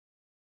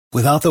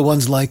Without the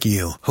ones like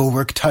you, who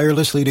work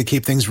tirelessly to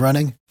keep things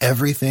running,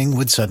 everything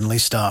would suddenly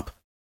stop.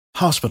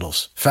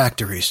 Hospitals,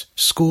 factories,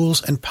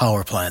 schools, and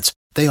power plants,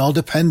 they all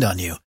depend on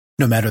you.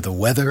 No matter the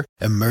weather,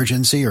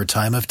 emergency, or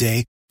time of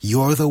day,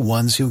 you're the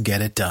ones who get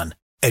it done.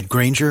 At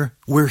Grainger,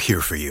 we're here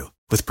for you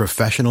with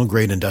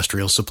professional-grade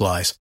industrial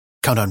supplies.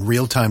 Count on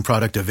real-time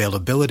product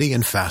availability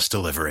and fast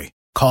delivery.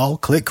 Call,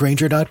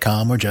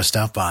 clickgrainger.com, or just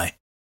stop by.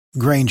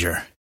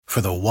 Grainger, for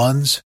the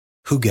ones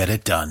who get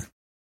it done.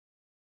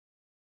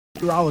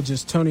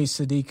 Meteorologist Tony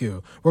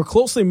Sadiku. We're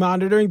closely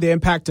monitoring the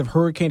impact of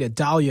Hurricane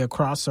Idalia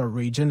across our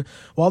region.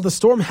 While the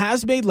storm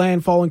has made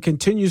landfall and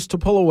continues to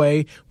pull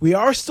away, we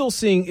are still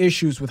seeing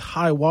issues with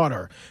high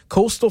water.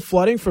 Coastal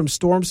flooding from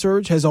storm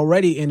surge has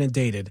already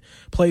inundated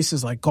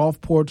places like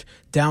Gulfport,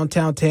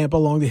 downtown Tampa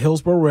along the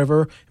Hillsborough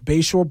River,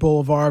 Bayshore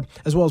Boulevard,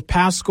 as well as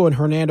Pasco and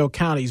Hernando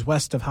counties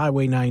west of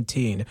Highway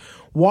 19.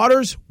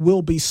 Waters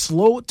will be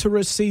slow to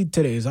recede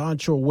today as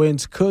onshore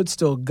winds could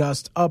still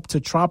gust up to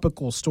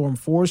tropical storm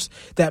force.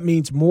 That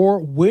means more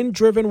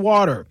wind-driven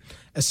water,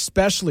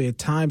 especially at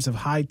times of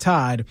high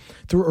tide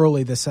through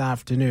early this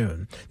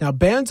afternoon. Now,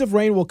 bands of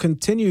rain will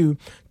continue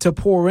to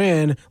pour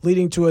in,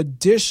 leading to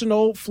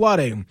additional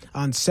flooding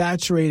on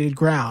saturated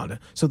ground.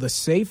 So the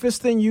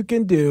safest thing you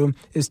can do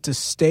is to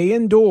stay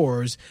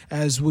indoors,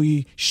 as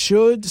we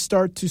should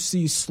start to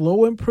see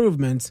slow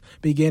improvements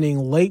beginning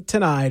late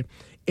tonight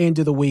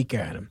into the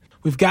weekend.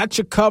 We've got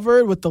you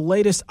covered with the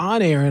latest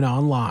on air and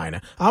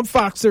online. I'm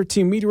Fox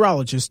 13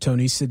 meteorologist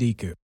Tony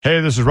Sadiku. Hey,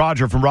 this is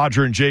Roger from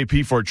Roger and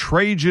JP for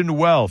Trajan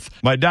Wealth.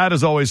 My dad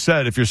has always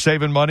said, if you're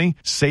saving money,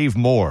 save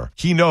more.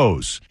 He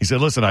knows. He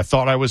said, listen, I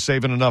thought I was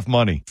saving enough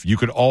money. You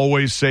could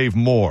always save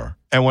more.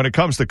 And when it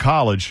comes to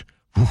college,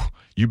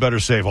 you better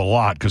save a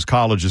lot because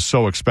college is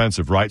so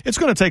expensive, right? It's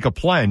going to take a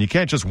plan. You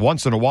can't just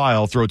once in a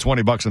while throw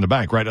 $20 in the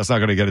bank, right? That's not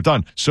going to get it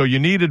done. So you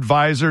need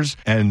advisors,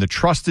 and the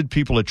trusted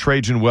people at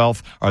Trajan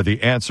Wealth are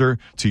the answer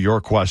to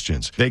your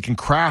questions. They can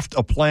craft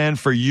a plan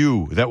for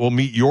you that will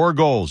meet your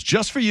goals,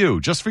 just for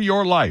you, just for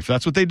your life.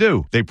 That's what they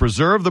do. They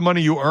preserve the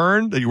money you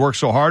earn that you work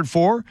so hard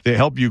for. They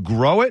help you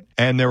grow it,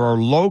 and there are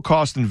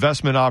low-cost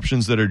investment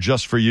options that are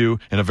just for you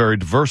in a very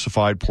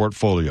diversified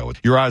portfolio.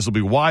 Your eyes will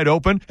be wide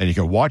open, and you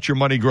can watch your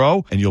money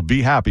grow, and you'll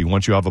be happy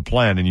once you have a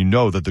plan and you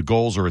know that the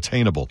goals are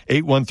attainable.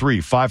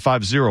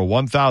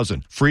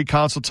 813-550-1000. Free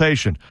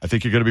consultation. I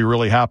think you're going to be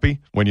really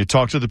happy when you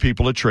talk to the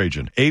people at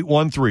Trajan.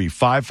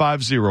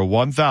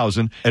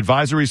 813-550-1000.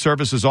 Advisory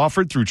services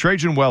offered through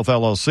Trajan Wealth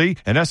LLC,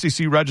 an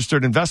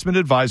SEC-registered investment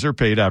advisor.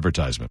 Paid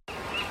advertisement.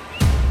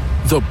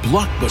 The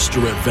blockbuster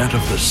event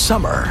of the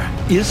summer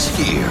is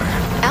here.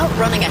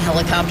 Outrunning a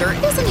helicopter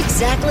isn't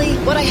exactly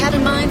what I had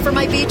in mind for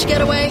my beach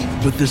getaway.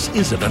 But this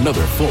isn't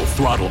another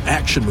full-throttle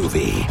action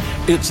movie.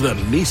 It's the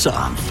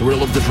Nissan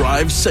Thrill of the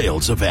Drive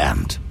sales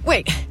event.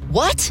 Wait,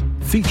 what?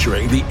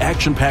 Featuring the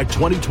action-packed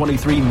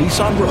 2023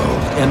 Nissan Rogue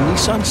and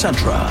Nissan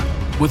Sentra,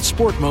 with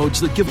sport modes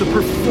that give the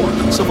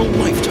performance of a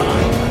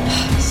lifetime.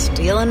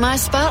 Stealing my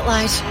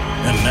spotlight.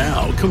 And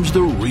now comes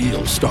the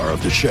real star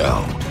of the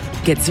show.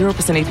 Get 0%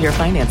 APR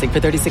financing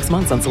for 36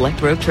 months on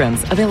select road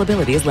trims.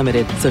 Availability is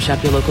limited, so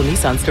shop your local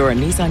Nissan store at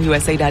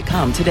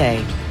nissanusa.com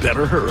today.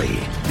 Better hurry.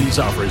 These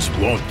offers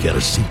won't get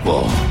a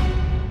sequel.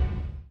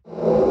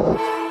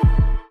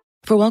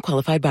 For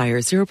well-qualified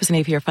buyers, 0%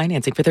 APR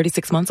financing for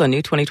 36 months on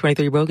new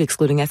 2023 Rogue,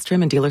 excluding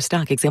S-Trim and dealer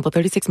stock. Example,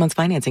 36 months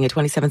financing at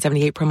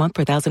 $27.78 per month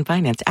per thousand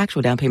financed.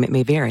 Actual down payment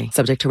may vary.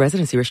 Subject to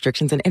residency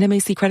restrictions and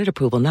NMAC credit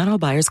approval. Not all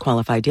buyers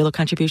qualify. Dealer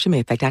contribution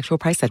may affect actual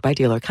price set by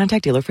dealer.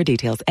 Contact dealer for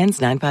details.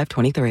 Ends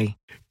 9/5/23.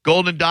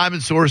 Golden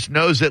Diamond Source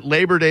knows that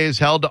Labor Day is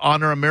held to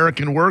honor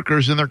American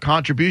workers and their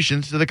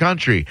contributions to the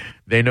country.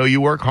 They know you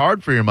work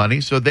hard for your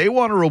money, so they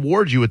want to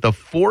reward you with the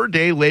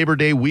 4-day Labor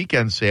Day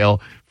weekend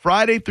sale,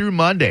 Friday through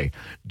Monday.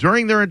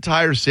 During their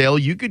entire sale,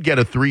 you could get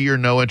a 3-year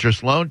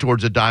no-interest loan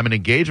towards a diamond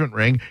engagement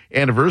ring,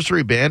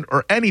 anniversary band,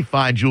 or any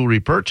fine jewelry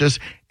purchase.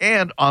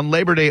 And on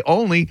Labor Day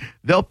only,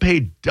 they'll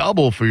pay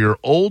double for your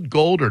old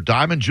gold or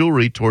diamond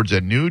jewelry towards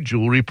a new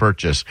jewelry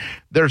purchase.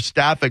 Their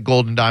staff at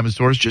Golden Diamond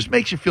Stores just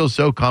makes you feel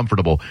so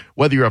comfortable.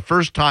 Whether you're a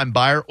first-time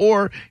buyer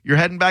or you're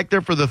heading back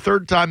there for the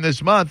third time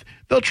this month,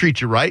 they'll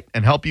treat you right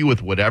and help you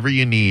with whatever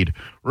you need.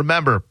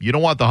 Remember, you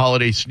don't want the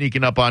holidays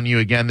sneaking up on you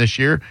again this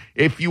year.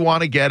 If you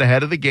want to get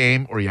ahead of the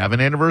game or you have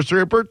an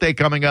anniversary or birthday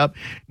coming up,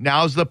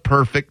 now's the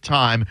perfect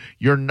time.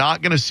 You're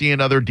not going to see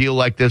another deal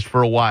like this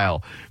for a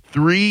while.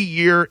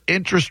 3-year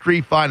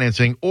interest-free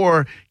financing,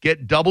 or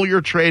get double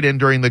your trade-in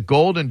during the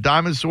Gold and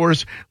Diamond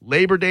Source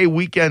Labor Day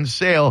weekend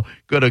sale.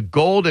 Go to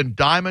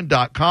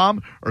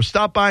goldanddiamond.com or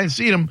stop by and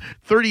see them,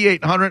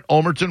 3800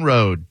 Ulmerton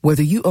Road.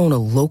 Whether you own a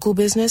local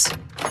business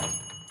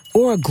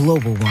or a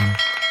global one,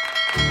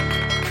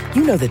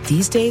 you know that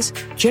these days,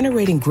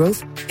 generating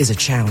growth is a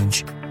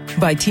challenge.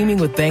 By teaming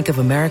with Bank of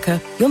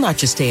America, you'll not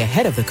just stay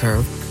ahead of the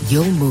curve,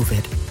 you'll move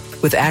it.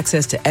 With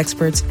access to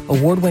experts,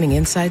 award-winning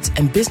insights,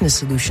 and business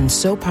solutions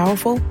so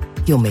powerful,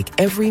 you'll make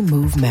every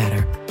move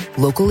matter,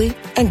 locally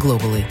and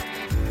globally.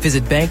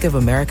 Visit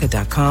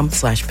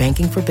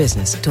bankofamerica.com/banking for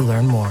business to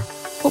learn more.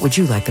 What would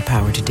you like the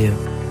power to do?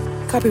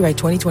 Copyright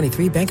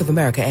 2023 Bank of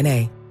America,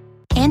 N.A.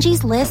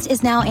 Angie's List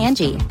is now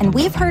Angie, and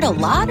we've heard a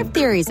lot of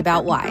theories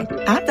about why.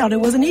 I thought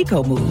it was an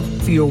eco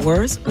move. Fewer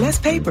words, less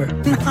paper.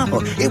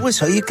 No, it was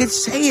so you could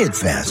say it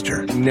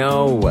faster.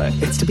 No,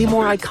 it's to be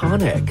more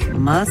iconic.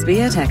 Must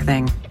be a tech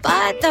thing.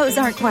 But those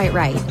aren't quite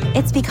right.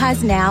 It's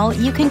because now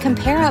you can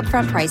compare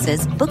upfront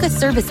prices, book a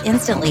service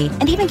instantly,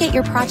 and even get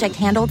your project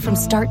handled from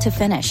start to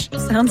finish.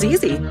 Sounds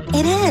easy.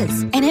 It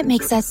is, and it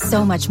makes us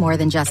so much more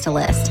than just a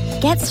list.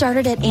 Get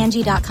started at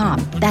Angie.com.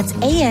 That's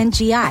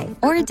ANGI,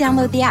 or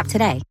download the app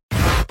today.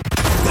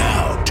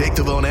 Now, take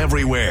the phone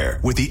everywhere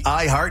with the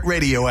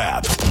iHeartRadio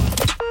app.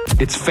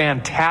 It's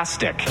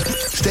fantastic.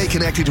 Stay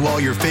connected to all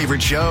your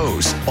favorite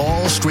shows,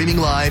 all streaming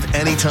live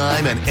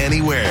anytime and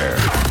anywhere,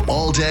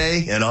 all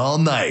day and all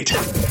night.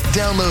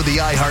 Download the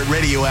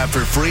iHeartRadio app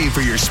for free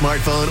for your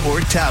smartphone or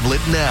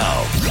tablet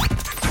now.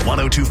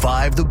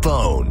 102.5 The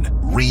Bone.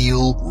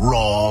 Real,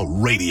 raw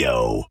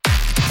radio.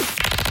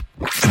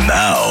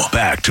 Now,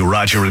 back to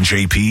Roger and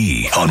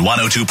JP on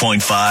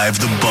 102.5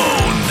 The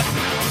Bone.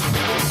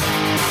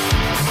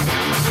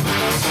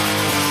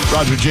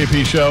 Roger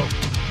JP Show.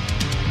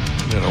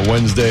 On a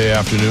Wednesday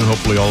afternoon.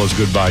 Hopefully all is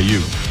good by you.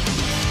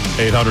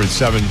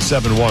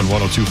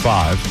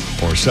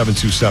 800-771-1025 or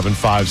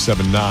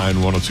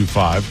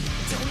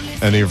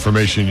 727-579-1025. Any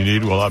information you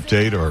need, we'll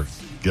update or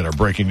get our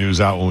breaking news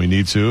out when we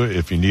need to,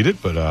 if you need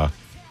it. But,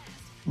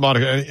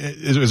 Monica,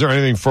 is there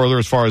anything further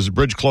as far as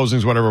bridge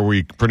closings, whatever, are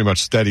we pretty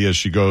much steady as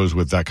she goes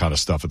with that kind of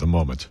stuff at the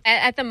moment?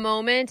 At the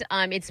moment,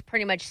 it's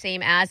pretty much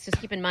same as.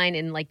 Just keep in mind,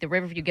 in like the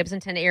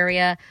Riverview-Gibsonton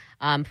area,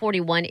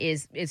 41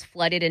 is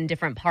flooded in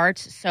different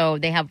parts, so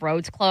they have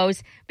roads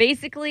closed.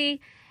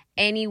 Basically,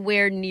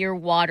 anywhere near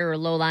water or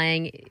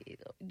low-lying,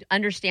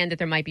 understand that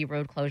there might be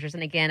road closures.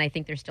 And again, I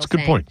think they're still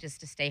saying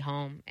just to stay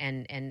home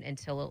and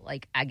until,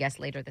 like, I guess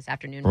later this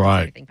afternoon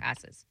once everything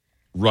passes.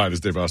 Right, as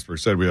Dave Osberg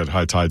said, we had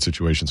high tide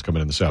situations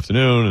coming in this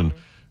afternoon, and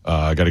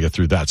I got to get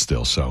through that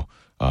still, so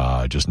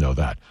just know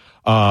that.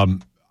 I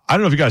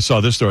don't know if you guys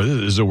saw this story.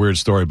 This is a weird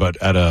story, but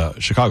at a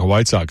Chicago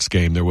White Sox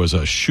game, there was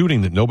a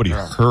shooting that nobody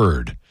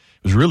heard.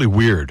 It was really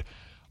weird.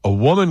 A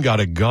woman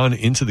got a gun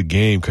into the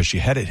game because she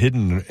had it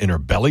hidden in her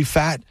belly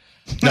fat.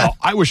 Now,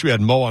 I wish we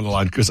had Mo on the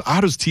line, because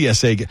how does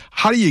TSA get?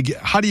 How do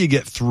you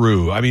get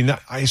through? I mean,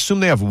 I assume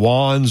they have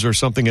wands or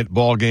something at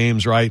ball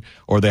games, right?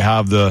 Or they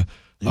have the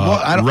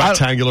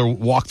rectangular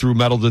walk-through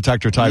metal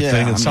detector type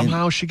thing, and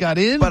somehow she got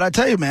in. But I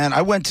tell you, man,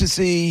 I went to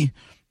see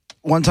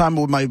one time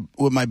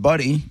with my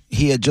buddy.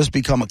 He had just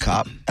become a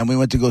cop, and we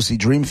went to go see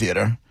Dream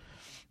Theater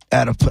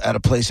at a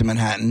place in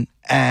Manhattan,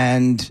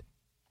 and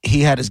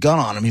he had his gun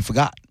on him. He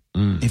forgot.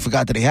 He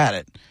forgot that he had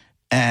it,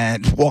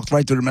 and walked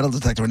right through the metal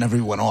detector and never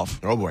even went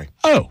off. Oh boy!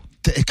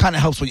 It kind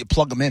of helps when you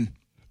plug them in.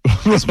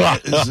 And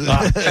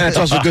it's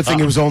also a good thing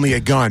it was only a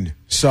gun.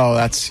 So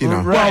that's,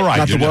 not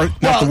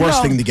the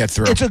worst thing to get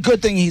through. It's a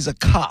good thing he's a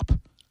cop.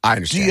 I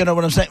understand. Do you know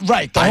what I'm saying?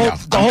 Right.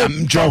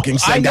 I'm joking.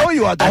 I know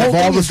you are. Out of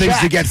all the things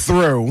to get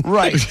through,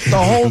 right? The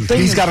whole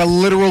thing. He's got a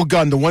literal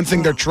gun. The one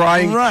thing they're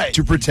trying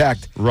to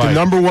protect. Right. The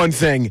number one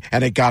thing,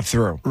 and it got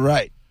through.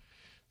 Right.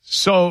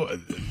 So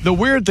the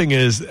weird thing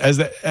is,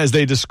 as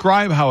they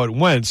describe how it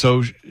went,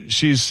 so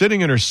she's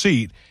sitting in her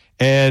seat,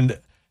 and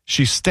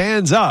she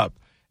stands up.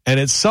 And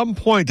at some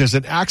point, there's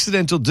an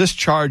accidental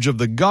discharge of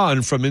the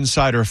gun from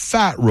inside her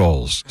fat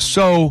rolls.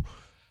 So,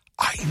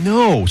 I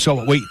know.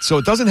 So, wait. So,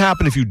 it doesn't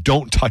happen if you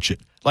don't touch it.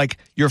 Like,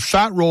 your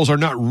fat rolls are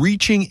not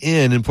reaching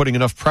in and putting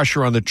enough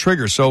pressure on the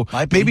trigger. So,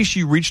 maybe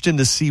she reached in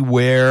to see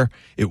where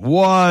it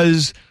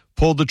was,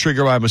 pulled the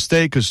trigger by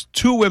mistake, because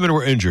 2 women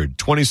were injured.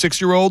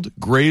 26-year-old,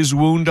 grazed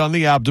wound on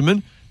the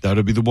abdomen. That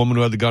would be the woman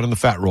who had the gun in the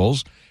fat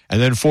rolls.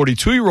 And then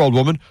 42-year-old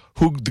woman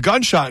who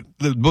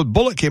the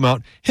bullet came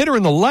out, hit her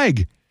in the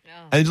leg.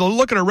 And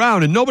looking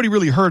around, and nobody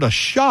really heard a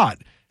shot,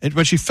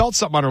 but she felt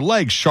something on her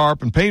leg,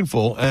 sharp and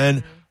painful,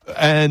 and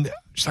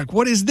she's like,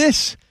 "What is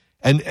this?"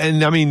 And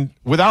I mean,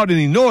 without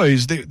any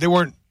noise, they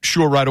weren't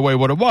sure right away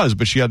what it was,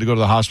 but she had to go to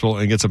the hospital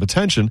and get some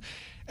attention.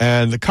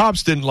 And the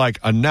cops didn't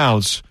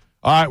announce,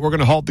 "All right, we're going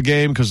to halt the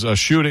game because of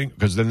shooting,"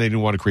 because then they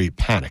didn't want to create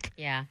panic.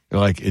 Yeah, they're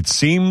like, it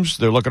seems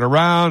they're looking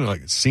around,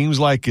 it seems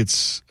like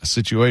it's a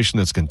situation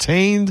that's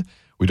contained.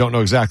 We don't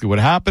know exactly what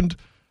happened,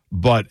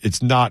 but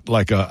it's not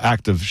like a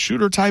active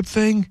shooter type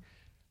thing.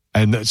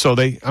 And so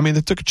they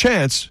took a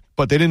chance,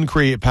 but they didn't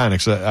create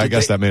panic. So I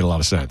guess that made a lot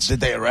of sense. Did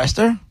they arrest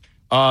her?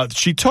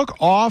 She took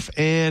off,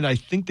 and I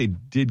think they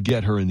did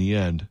get her in the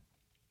end.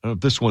 I don't know if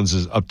this one's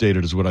as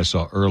updated as what I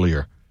saw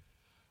earlier.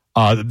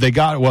 They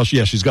got,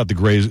 she's got the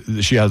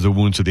graze. She has a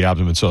wound to the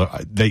abdomen, so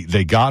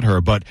they got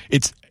her. But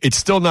it's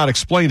still not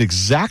explained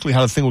exactly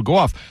how the thing would go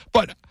off.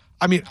 But,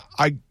 I mean,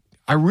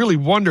 I really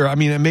wonder,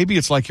 maybe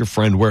it's like your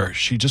friend where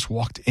she just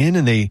walked in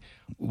and they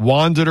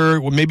wanded her.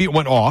 Well, maybe it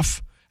went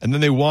off, and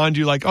then they wand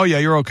you like, oh, yeah,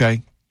 you're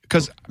okay.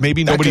 Because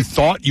maybe nobody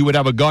thought you would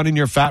have a gun in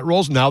your fat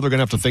rolls. Now they're going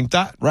to have to think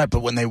that. Right,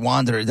 but when they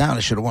wandered her down,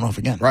 it should have went off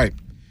again. Right.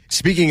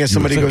 Speaking as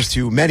somebody who goes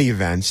to many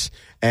events,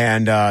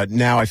 and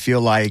now I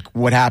feel like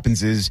what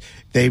happens is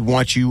they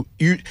want you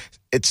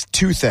it's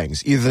 2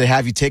 things. Either they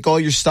have you take all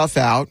your stuff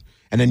out,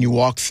 and then you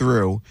walk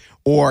through,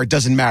 or it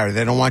doesn't matter.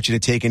 They don't want you to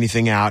take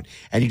anything out,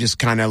 and you just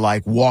kind of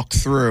like walk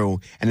through,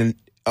 and then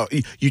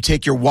you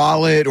take your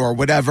wallet or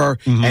whatever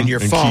and your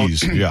phone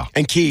keys,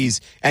 and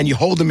keys, and you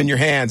hold them in your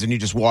hands, and you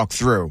just walk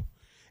through.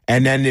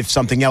 And then if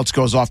something else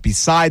goes off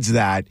besides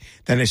that,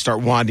 then they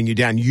start wanding you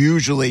down.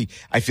 Usually,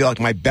 I feel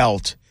like my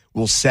belt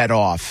will set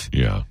off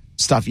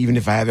stuff, even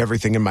if I have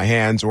everything in my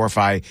hands or if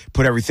I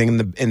put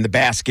everything in the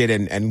basket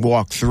and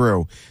walk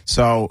through.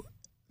 So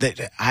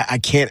I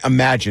can't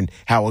imagine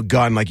how a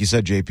gun, like you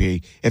said,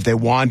 JP, if they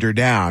wander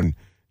down,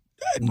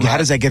 how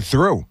does that get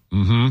through?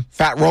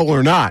 Fat roll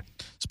or not?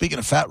 Speaking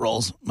of fat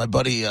rolls, my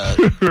buddy,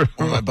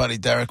 when my buddy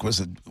Derek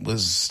was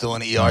still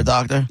an ER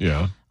doctor.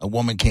 Yeah. A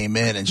woman came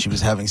in and she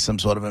was having some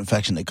sort of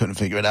infection. They couldn't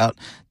figure it out.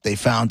 They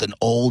found an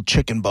old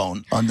chicken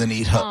bone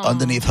underneath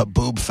her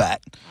boob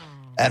fat.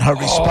 And her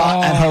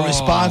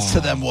response to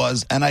them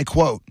was, and I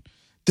quote,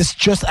 this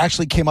just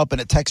actually came up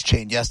in a text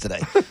chain yesterday.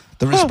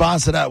 The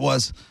response to that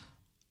was,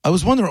 I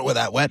was wondering where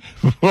that went.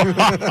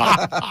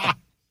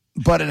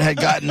 But it had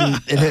gotten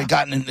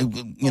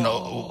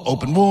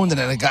open wound,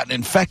 and it had gotten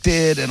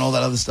infected and all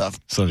that other stuff.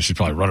 So she's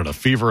probably running a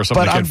fever or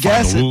something.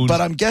 But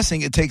I'm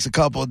guessing it takes a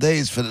couple of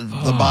days for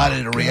the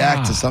body to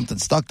react to something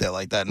stuck there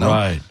like that. No?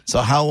 Right.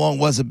 So how long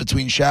was it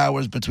between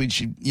showers?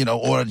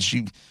 Or did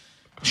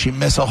she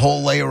miss a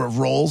whole layer of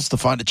rolls to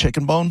find a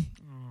chicken bone?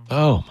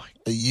 Oh my!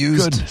 A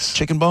used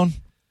chicken bone.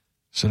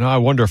 So now I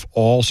wonder if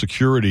all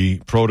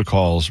security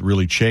protocols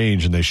really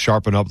change and they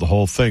sharpen up the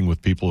whole thing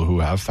with people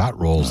who have fat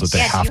rolls that they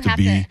have to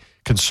be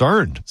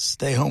concerned.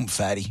 Stay home,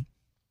 fatty.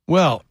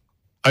 Well,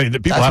 I mean, the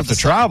people have to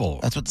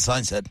travel. That's what the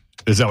sign said.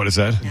 Is that what it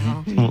said?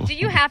 No. Do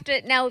you have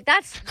to now?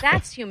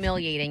 That's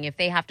humiliating if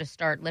they have to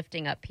start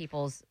lifting up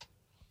people's.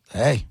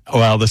 Hey.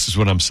 Well, this is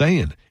what I'm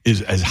saying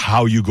is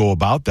how you go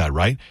about that,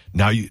 right?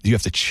 Now you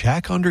have to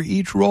check under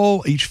each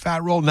roll, each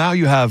fat roll. Now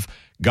you have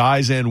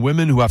guys and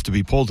women who have to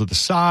be pulled to the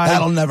side.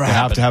 That'll never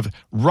happen.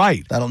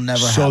 Right. That'll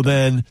never happen. So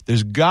then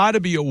there's got to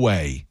be a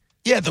way.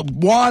 Yeah, the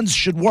wands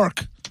should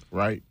work.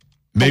 Right.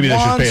 Maybe they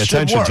should pay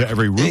attention to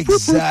every root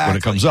when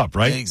it comes up,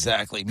 right?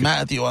 Exactly.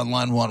 Matthew on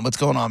line 1. What's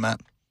going on,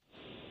 Matt?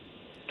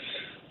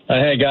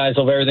 Hey, guys.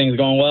 Hope everything's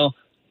going well.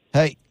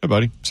 Hey. Hey,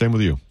 buddy. Same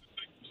with you.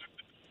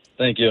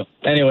 Thank you.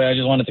 Anyway, I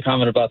just wanted to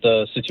comment about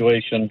the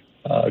situation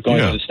going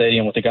to the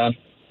stadium with the gun.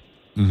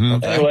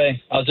 Okay.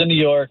 Anyway, I was in New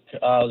York.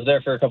 I was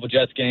there for a couple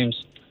Jets games.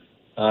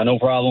 No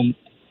problem.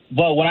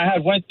 But when I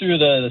went through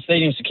the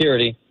stadium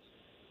security,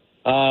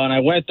 and I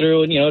went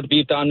through, and, it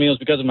beeped on me, it was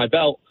because of my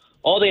belt.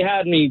 All they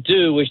had me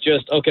do was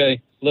just,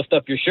 okay, lift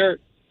up your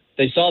shirt.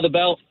 They saw the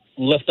belt,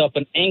 lift up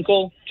an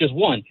ankle, just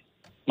one.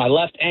 My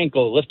left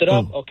ankle, lift it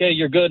up. Okay,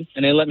 you're good.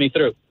 And they let me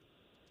through.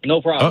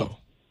 No problem.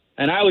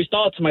 And I always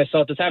thought to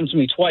myself, this happened to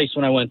me twice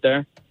when I went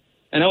there.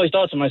 And I always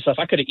thought to myself,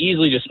 I could have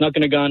easily just snuck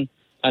in a gun,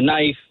 a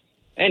knife,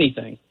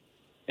 anything.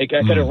 I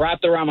could have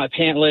wrapped around my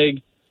pant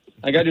leg.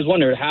 Like, I just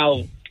wondered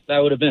how that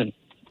would have been.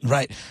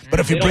 Right,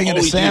 but if you bring in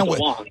a sandwich,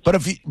 but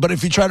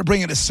if you try to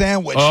bring in a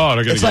sandwich,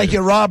 it's like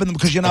you're robbing them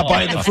because you're not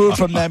buying the food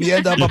from them. You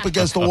end up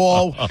against the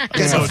wall,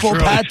 getting a full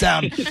pat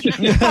down.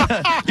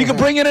 You can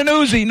bring in an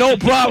Uzi, no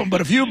problem. But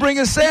if you bring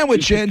a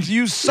sandwich in,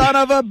 you son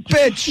of a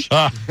bitch,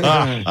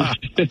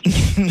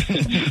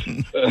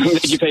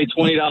 you pay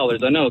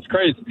 $20. I know, it's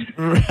crazy.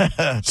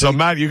 So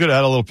Matt, you could have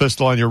had a little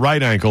pistol on your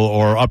right ankle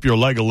or up your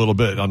leg a little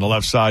bit on the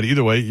left side.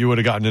 Either way, you would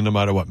have gotten in no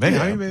matter what.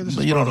 Man, this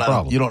is you don't a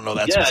problem. You don't know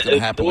that's what's going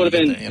to happen. It would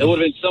have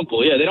been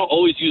simple. Yeah, they don't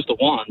always use the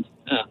wand.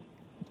 Yeah.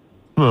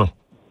 Well,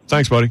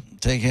 thanks, buddy.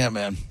 Take care,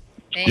 man.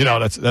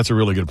 That's a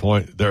really good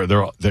point.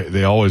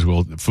 They always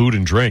will. Food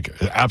and drink,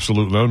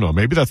 absolute no.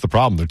 Maybe that's the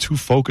problem. They're too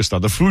focused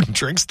on the food and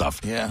drink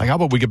stuff. Yeah. Like, how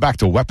about we get back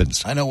to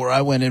weapons? I know where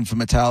I went in for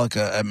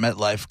Metallica at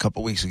MetLife a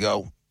couple weeks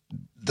ago.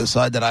 The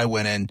side that I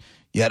went in,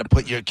 you had to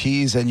put your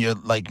keys and your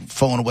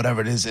phone or whatever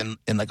it is in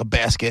like a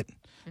basket.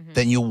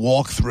 Then you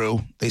walk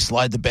through, they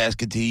slide the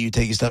basket to you, you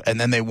take your stuff, and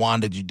then they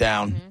wanded you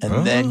down,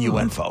 and then you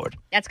went forward.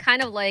 That's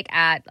kind of like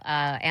at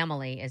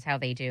Amelie is how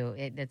they do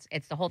it.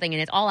 It's the whole thing,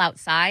 and it's all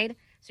outside,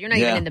 so you're not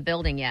even in the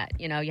building yet.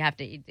 You have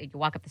to you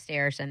walk up the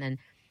stairs, and then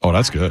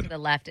that's good. To the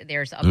left,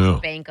 there's a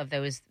bank of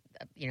those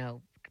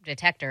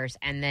detectors,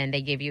 and then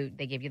they give you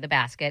the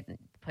basket, and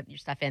put your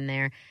stuff in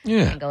there,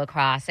 and go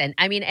across. And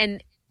I mean,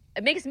 and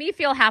it makes me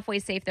feel halfway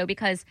safe though,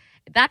 because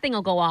that thing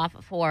will go off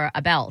for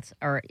a belt,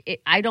 or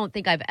I don't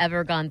think I've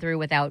ever gone through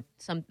without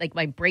some like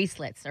my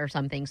bracelets or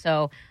something.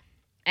 So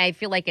I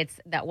feel like it's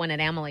that one at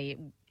Amelie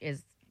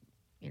is,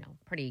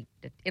 pretty.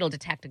 It'll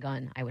detect a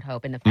gun, I would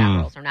hope, in the fat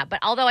rolls or not. But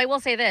although I will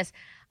say this,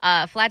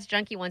 Flats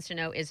Junkie wants to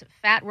know: is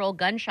fat roll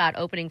gunshot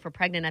opening for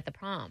pregnant at the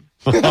prom?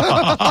 They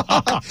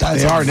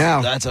are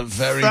now. That's a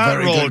very fat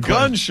very roll good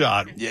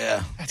gunshot.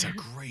 Yeah, that's a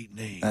great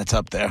name. That's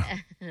up there.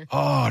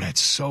 Oh,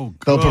 that's so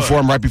good. They'll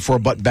perform right before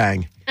Butt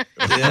Bang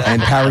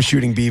and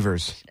parachuting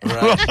beavers.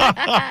 Right.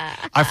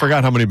 I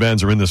forgot how many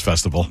bands are in this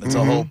festival. It's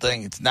a whole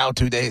thing. It's now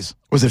 2 days.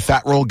 Was it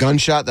Fat Roll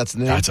Gunshot? That's the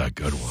name. That's a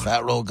good one.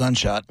 Fat Roll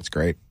Gunshot. That's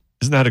great.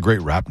 Isn't that a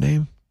great rap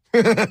name?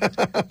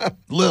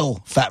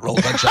 Lil Fat Roll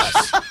Gunshot.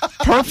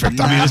 Perfect.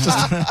 I mean, it's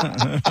just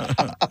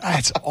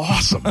that's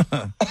awesome.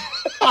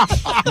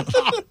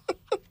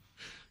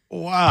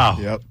 Wow.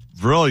 Yep.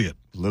 Brilliant.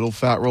 Little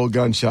fat roll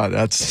gunshot.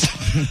 That's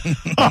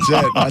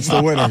it. That's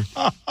the winner.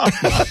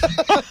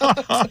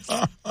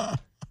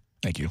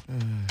 Thank you.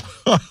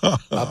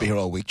 I'll be here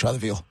all week. Try the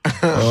veal.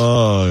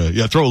 Oh,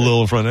 yeah. Throw a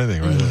little in front of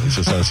anything, right?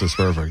 That's just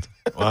perfect.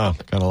 Wow.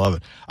 Kind of love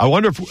it. I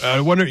wonder,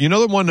 you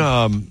know, the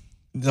one,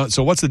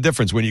 so what's the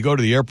difference when you go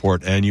to the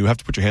airport and you have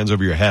to put your hands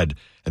over your head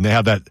and they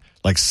have that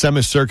like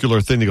semicircular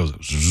thing that goes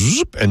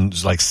zoop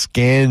and like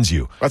scans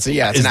you? Is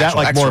that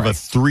like more of a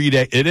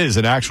 3-day? It is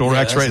an actual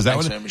X-ray. Is that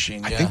what?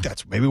 Machine, I think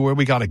that's maybe where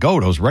we got to go.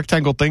 Those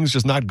rectangle things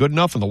just not good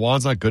enough, and the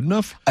wand's not good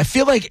enough. I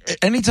feel like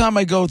anytime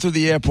I go through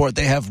the airport,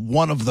 they have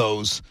one of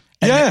those,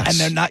 and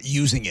they're not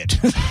using it.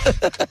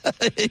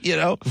 You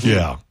know?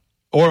 Yeah.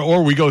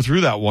 Or we go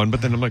through that one,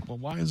 but then I'm like, well,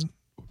 why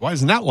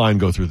doesn't that line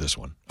go through this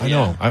one? I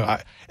know.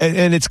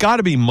 And it's got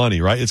to be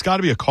money, right? It's got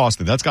to be a cost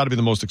thing. That's got to be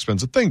the most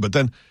expensive thing. But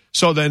then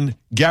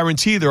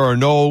guarantee there are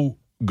no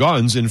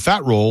guns in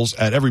fat rolls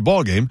at every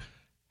ball game.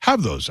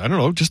 Have those. I don't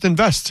know. Just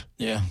invest.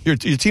 Yeah. Your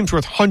team's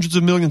worth hundreds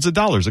of millions of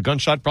dollars. A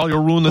gunshot probably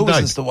will ruin the night. Who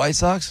is this, the White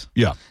Sox?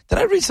 Yeah. Did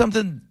I read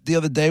something the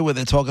other day where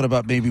they're talking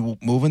about maybe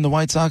moving the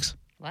White Sox?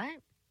 What?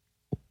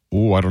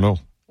 Oh, I don't know.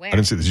 Where? I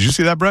didn't see this. Did you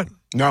see that, Brett?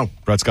 No.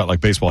 Brett's got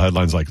like baseball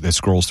headlines like that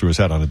scrolls through his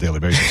head on a daily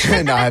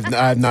basis. No, I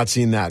have not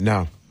seen that.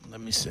 No.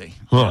 Let me see.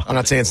 Huh. I'm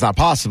not saying it's not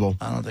possible.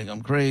 I don't think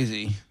I'm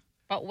crazy.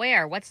 But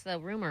where? What's the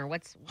rumor?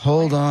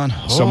 Hold on.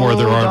 Somewhere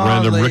there aren't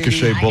random lady.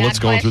 ricochet bullets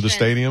going through the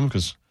question. stadium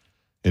because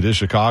it is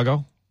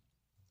Chicago.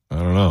 I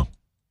don't know.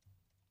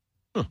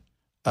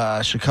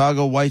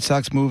 Chicago White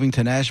Sox moving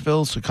to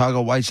Nashville.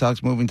 Chicago White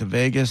Sox moving to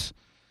Vegas.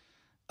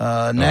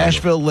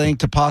 Nashville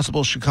linked to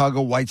possible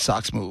Chicago White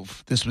Sox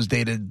move. This was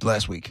dated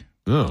last week.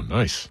 Oh,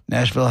 nice.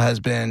 Nashville has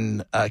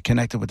been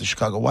connected with the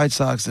Chicago White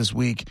Sox this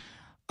week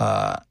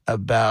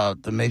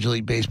about the Major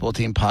League Baseball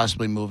team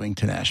possibly moving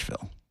to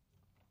Nashville.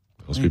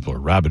 Those people are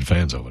rabid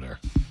fans over there.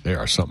 They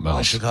are something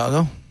else.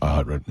 Chicago?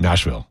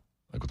 Nashville.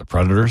 Like with the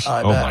Predators.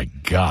 I Oh, bet. my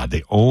God.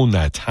 They own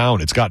that town.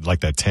 It's got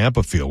like that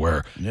Tampa feel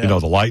where, you know,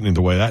 the Lightning,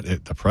 the way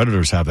the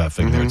Predators have that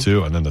thing there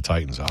too. And then the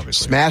Titans,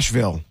 obviously.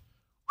 Smashville.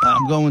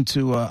 I'm going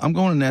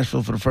to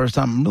Nashville for the first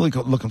time. I'm really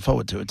looking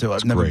forward to it too.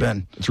 I've never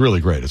been. It's really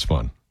great. It's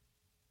fun.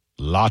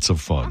 Lots of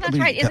Oh, fun. that's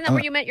right. Isn't that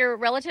where you met your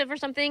relative or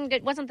something?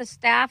 Wasn't the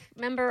staff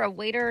member a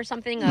waiter or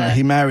something?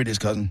 He married his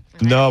cousin.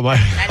 No,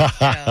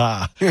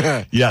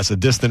 yes, a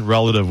distant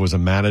relative was a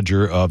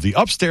manager of the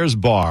upstairs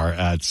bar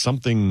at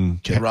something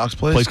Kid Rock's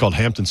place called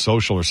Hampton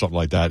Social or something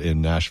like that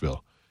in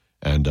Nashville.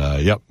 And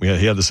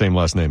he had the same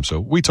last name. So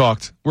we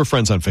talked. We're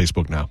friends on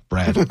Facebook now.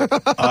 Brad.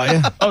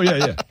 Yeah. Oh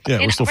yeah.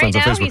 We're still friends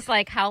on now Facebook. He's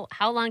like, how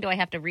long do I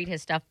have to read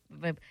his stuff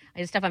on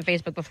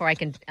Facebook before I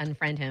can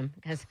unfriend him?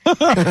 Because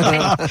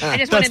I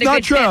just wanted a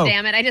good tip,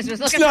 damn it. I just was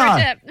looking for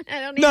a tip.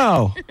 I don't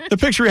need The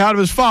picture he had of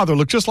his father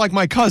looked just like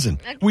my cousin.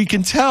 Okay. We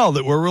can tell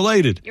that we're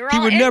related. You're he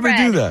all would never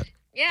do that.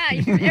 Yeah,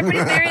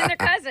 everybody's marrying their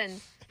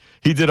cousin.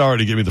 He did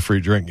already give me the free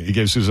drink. He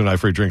gave Susan and I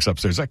free drinks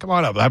upstairs. He's like, come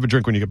on up, have a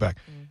drink when you get back.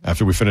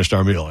 After we finished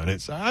our meal. And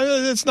it's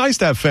nice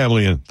to have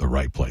family in the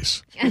right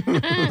place.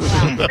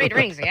 Well, free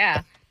drinks,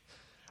 yeah.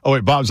 Oh,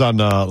 wait, Bob's on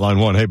line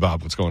one. Hey,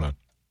 Bob, what's going on?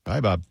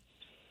 Hi, Bob.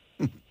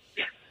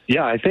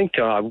 Yeah, I think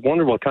I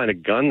wonder what kind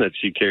of gun that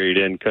she carried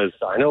in, because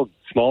I know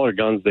smaller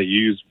guns that you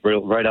use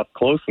right up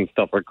close and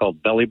stuff are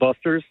called belly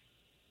busters.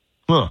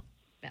 Huh.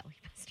 Belly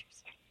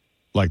busters.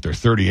 Like they're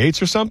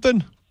 38s or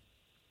something?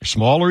 Or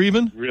smaller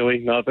even? Really?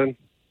 Nothing?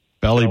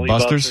 Belly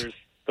busters?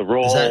 The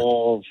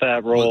roll,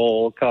 fat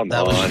roll, come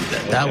on.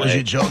 That was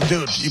your joke.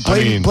 Dude,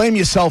 you blame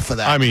yourself for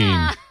that. I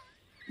mean...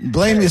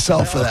 Blame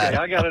yourself for that.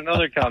 I got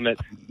another comment.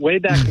 Way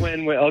back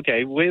when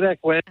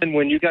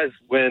you guys,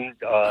 when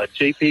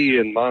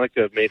JP and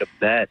Monica made a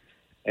bet,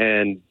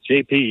 and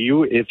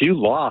JP, if you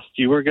lost,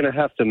 you were going to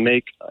have to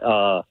make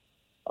a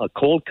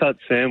cold cut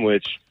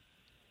sandwich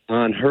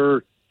on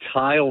her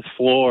tile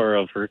floor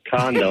of her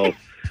condo,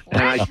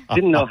 and I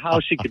didn't know how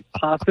she could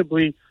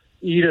possibly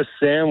eat a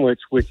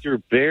sandwich with your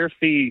bare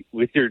feet,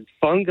 with your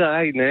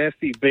fungi,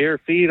 nasty bare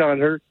feet on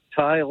her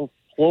tile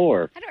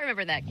floor. I don't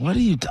remember that. What are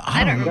you?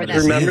 I don't remember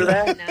that. Remember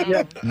that? No.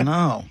 Yeah.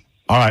 No.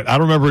 All right, I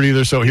don't remember it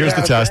either, so here's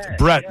the test.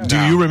 Brett, do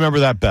you remember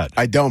that bet?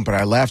 I don't, but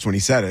I laughed when he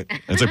said it.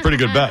 It's a pretty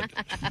good bet.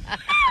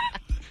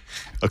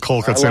 A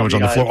cold cut sandwich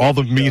on the floor. All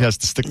the meat has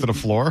to stick to the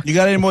floor. You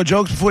got any more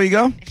jokes before you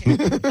go?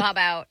 Bob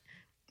out.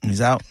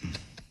 He's out.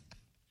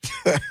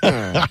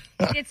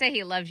 He did say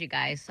he loves you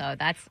guys, so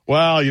that's...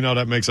 Well,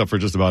 that makes up for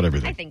just about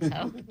everything. I think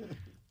so.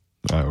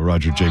 All right,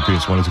 Roger JP,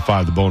 it's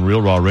 102.5 The Bone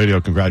Real Raw Radio.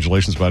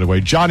 Congratulations, by the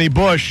way. Johnny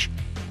Bush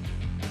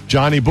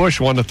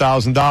won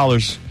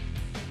 $1,000.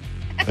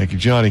 Thank you,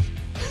 Johnny.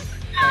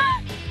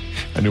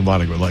 I knew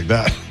Monica would like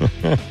that.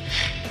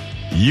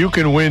 You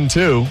can win,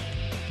 too.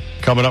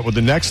 Coming up with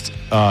the next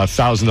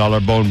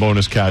 $1,000 Bone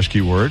Bonus Cash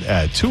keyword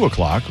at 2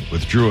 o'clock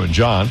with Drew and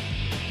John.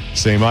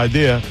 Same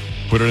idea.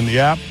 Put it in the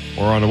app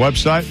or on the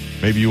website.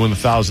 Maybe you win the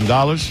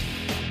 $1,000.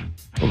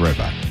 We'll be right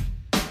back.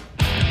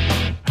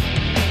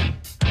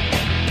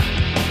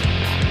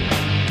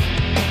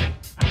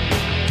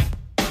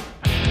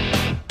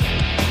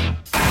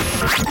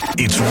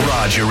 It's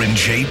Roger and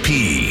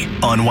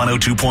JP on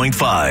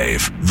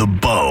 102.5 The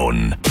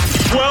Bone.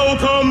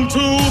 Welcome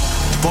to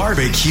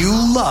Barbecue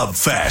Love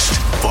Fest.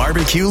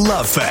 Barbecue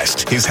Love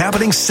Fest is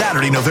happening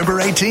Saturday,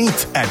 November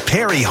 18th at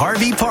Perry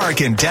Harvey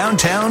Park in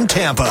downtown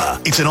Tampa.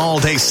 It's an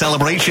all-day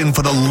celebration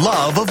for the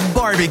love of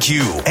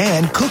barbecue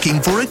and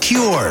cooking for a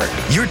cure.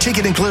 Your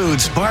ticket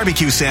includes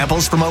barbecue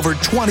samples from over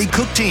 20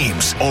 cook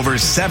teams, over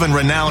 7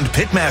 renowned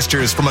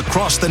pitmasters from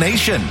across the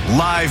nation,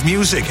 live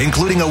music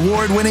including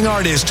award-winning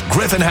artist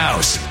Griffin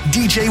House,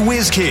 DJ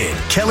WizKid,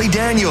 Kelly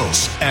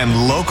Daniels,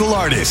 and local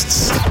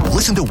artists.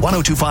 Listen to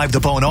 102.5 The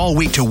Bone all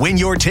week to win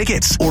your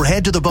tickets, or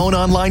head to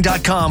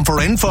theboneonline.com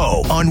for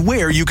info on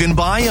where you can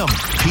buy them.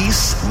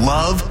 Peace,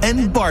 love,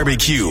 and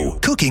barbecue.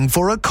 Cooking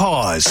for a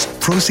cause.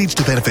 Proceeds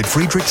to benefit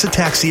Friedrich's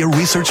Ataxia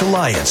Research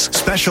Alliance,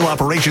 Special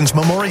Operations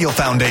Memorial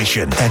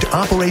Foundation, and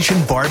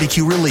Operation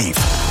Barbecue Relief.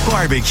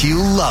 Barbecue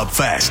Love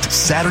Fest,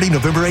 Saturday,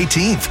 November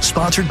 18th.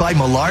 Sponsored by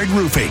Millard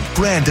Roofing,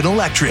 Brandon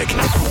Electric,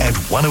 and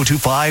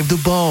 102.5 The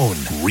Bone.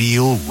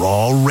 Real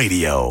Raw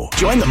Radio.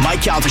 Join the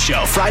Mike Calta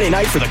Show Friday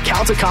night for the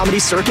Calta Comedy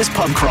Circus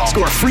Pub Crawl.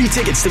 Score free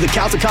tickets to the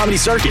Calta Comedy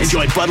Circus.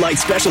 Enjoy Bud Light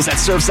specials at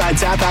Surfside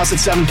Tap House at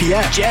 7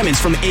 p.m. Jam-ins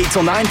from 8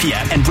 till 9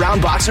 p.m. and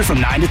Brown Boxer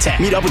from 9 to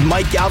 10. Meet up with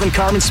Mike, Galvin,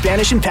 Carmen,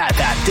 Spanish, and Pat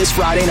this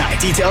Friday night.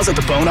 Details at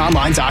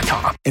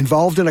theboneonline.com.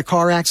 Involved in a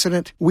car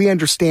accident? We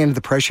understand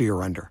the pressure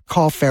you're under.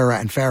 Call Farah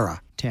and Farah,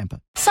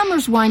 Tampa.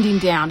 Summer's winding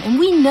down, and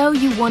we know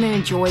you want to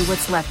enjoy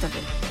what's left of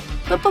it.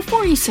 But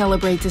before you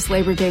celebrate this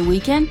Labor Day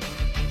weekend,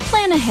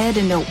 plan ahead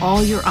and know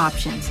all your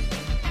options.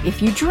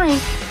 If you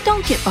drink,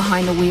 don't get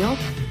behind the wheel.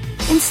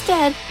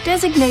 Instead,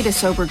 designate a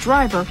sober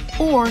driver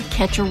or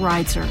catch a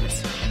ride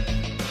service.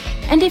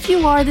 And if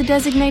you are the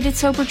designated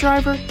sober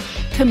driver,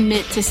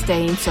 commit to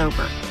staying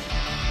sober.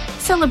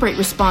 Celebrate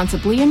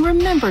responsibly and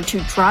remember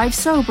to drive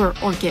sober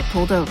or get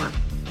pulled over.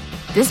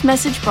 This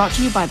message brought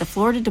to you by the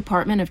Florida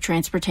Department of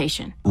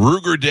Transportation.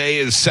 Ruger Day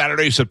is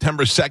Saturday,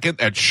 September 2nd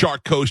at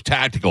Shark Coast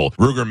Tactical.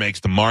 Ruger makes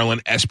the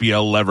Marlin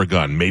SBL lever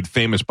gun, made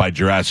famous by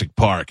Jurassic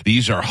Park.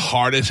 These are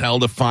hard as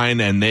hell to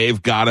find, and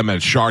they've got them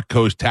at Shark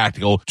Coast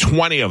Tactical.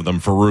 20 of them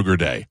for Ruger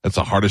Day. That's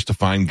the hardest to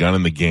find gun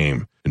in the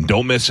game. And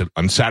don't miss it.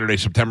 On Saturday,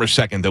 September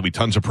 2nd, there'll be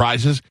tons of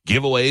prizes,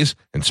 giveaways,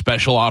 and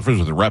special offers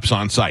with the reps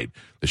on site.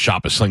 The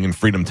shop is slinging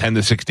Freedom 10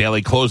 to 6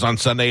 daily, closed on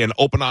Sunday, and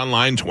open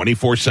online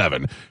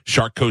 24/7.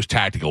 Shark Coast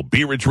Tactical,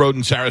 Bee Ridge Road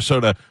in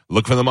Sarasota.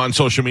 Look for them on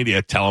social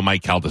media. Tell them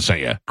Mike Calta sent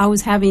you. I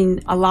was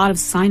having a lot of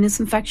sinus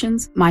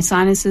infections. My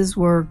sinuses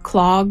were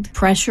clogged,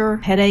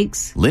 pressure,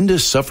 headaches. Linda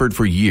suffered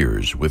for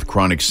years with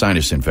chronic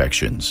sinus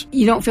infections.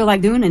 You don't feel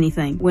like doing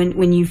anything.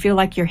 When you feel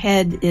like your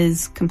head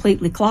is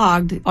completely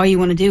clogged, all you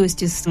want to do is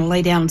just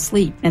lay down and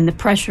sleep. And the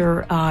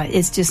pressure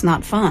is just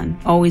not fun.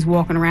 Always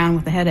walking around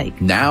with a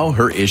headache. Now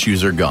her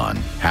issues are gone.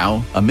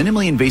 How? A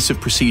minimally invasive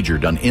procedure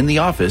done in the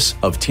office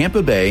of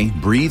Tampa Bay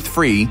Breathe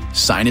Free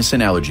Sinus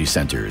and Allergy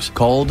Centers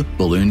called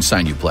balloon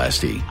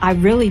sinuplasty. I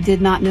really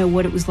did not know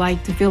what it was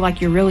like to feel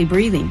like you're really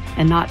breathing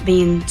and not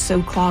being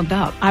so clogged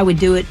up. I would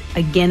do it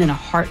again in a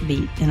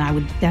heartbeat, and I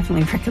would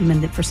definitely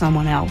recommend it for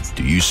someone else.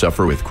 Do you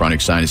suffer with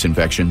chronic sinus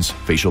infections,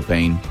 facial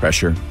pain,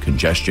 pressure,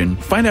 congestion?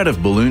 Find out if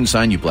balloon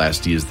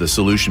sinuplasty is the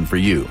solution for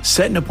you.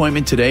 Set an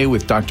appointment today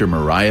with Dr.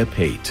 Mariah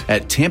Pate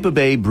at Tampa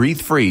Bay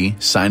Breathe Free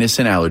Sinus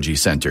and Allergy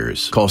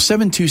Centers. Call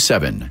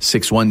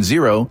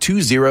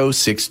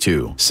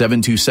 727-610-2062.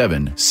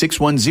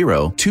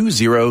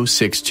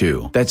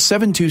 727-610-2062. That's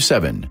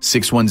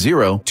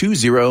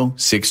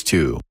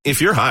 727-610-2062.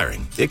 If you're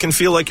hiring, it can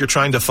feel like you're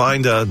trying to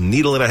find a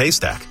needle in a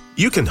haystack.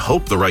 You can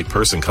hope the right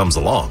person comes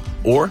along,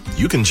 or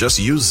you can just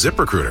use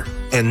ZipRecruiter.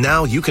 And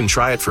now you can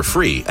try it for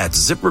free at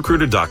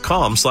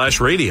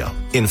ZipRecruiter.com/radio.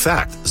 In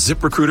fact,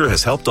 ZipRecruiter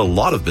has helped a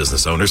lot of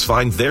business owners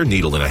find their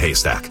needle in a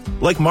haystack,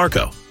 like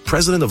Marco,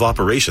 president of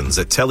operations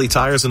at Telly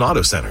Tires and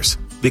Auto Centers.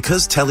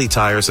 Because Telly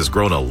Tires has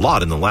grown a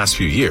lot in the last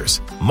few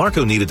years,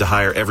 Marco needed to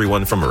hire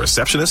everyone from a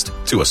receptionist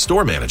to a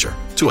store manager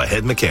to a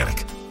head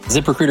mechanic.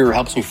 ZipRecruiter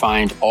helps me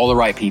find all the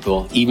right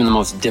people, even the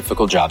most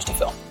difficult jobs to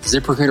fill.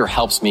 ZipRecruiter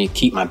helps me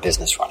keep my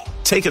business running.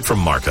 Take it from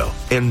Marco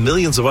and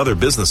millions of other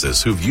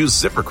businesses who've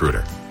used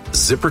ZipRecruiter.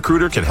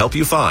 ZipRecruiter can help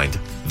you find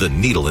the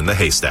needle in the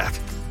haystack.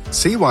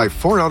 See why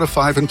 4 out of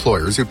 5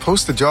 employers who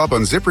post a job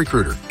on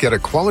ZipRecruiter get a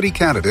quality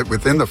candidate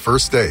within the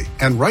first day.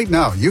 And right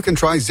now, you can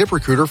try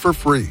ZipRecruiter for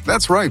free.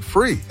 That's right,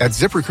 free at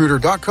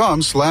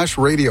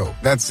ZipRecruiter.com/radio.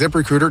 That's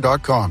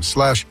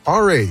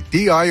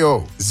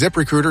ZipRecruiter.com/RADIO.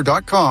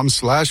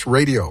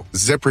 ZipRecruiter.com/radio.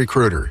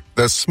 ZipRecruiter,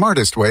 the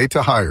smartest way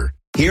to hire.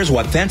 Here's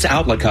what Fence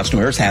Outlet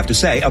customers have to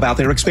say about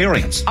their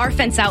experience. Our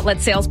Fence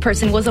Outlet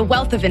salesperson was a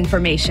wealth of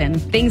information.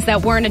 Things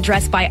that weren't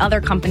addressed by other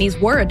companies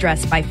were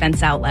addressed by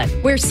Fence Outlet.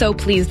 We're so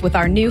pleased with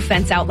our new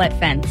Fence Outlet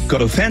fence. Go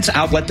to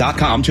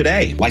fenceoutlet.com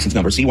today. License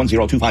number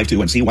C10252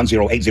 and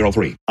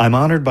C10803. I'm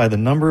honored by the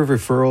number of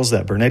referrals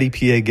that Bernetti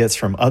PA gets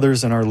from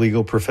others in our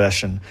legal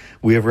profession.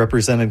 We have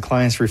represented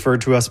clients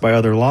referred to us by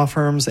other law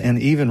firms and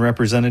even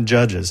represented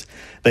judges.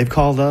 They've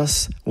called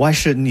us. Why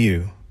shouldn't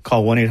you?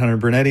 Call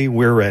 1-800-BERNETTI.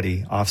 We're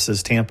ready.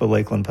 Offices Tampa,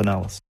 Lakeland,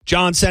 Pinellas.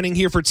 John Senning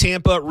here for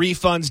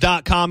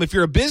TampaRefunds.com. If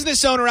you're a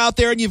business owner out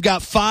there and you've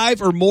got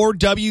 5 or more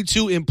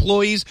W-2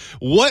 employees,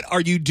 what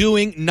are you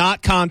doing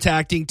not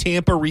contacting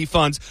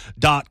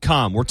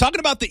TampaRefunds.com? We're talking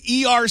about the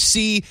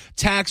ERC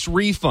tax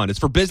refund. It's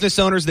for business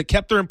owners that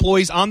kept their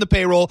employees on the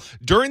payroll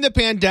during the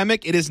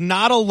pandemic. It is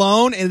not a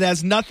loan, and it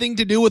has nothing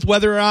to do with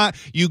whether or not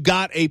you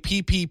got a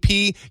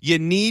PPP. You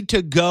need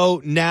to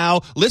go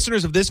now.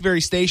 Listeners of this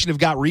very station have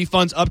got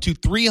refunds up to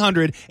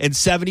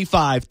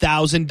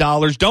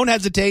 $375,000. Don't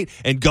hesitate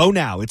and go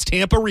now. It's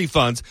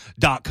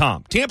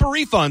TampaRefunds.com.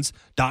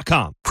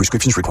 TampaRefunds.com.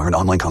 Prescriptions require an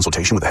online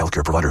consultation with a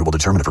healthcare provider who will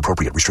determine if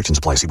appropriate restrictions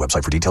apply. See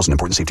website for details and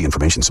important safety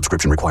information.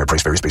 Subscription required.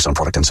 Price varies based on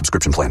product and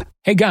subscription plan.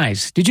 Hey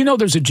guys, did you know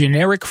there's a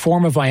generic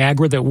form of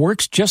Viagra that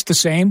works just the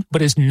same,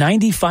 but is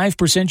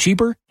 95%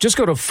 cheaper? Just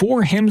go to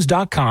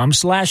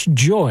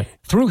 4hims.com/joy.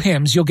 Through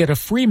Hims, you'll get a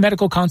free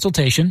medical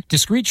consultation,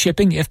 discreet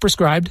shipping if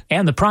prescribed,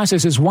 and the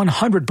process is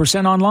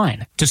 100%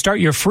 online. To start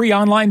your free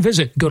online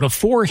visit, go to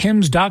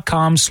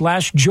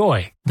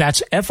 4hims.com/joy.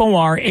 That's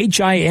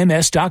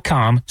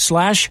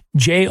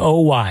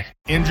FORHIMS.com/JOY.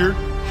 Injured?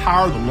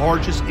 Hire the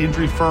largest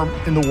injury firm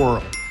in the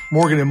world.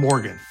 Morgan &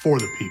 Morgan, for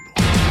the people.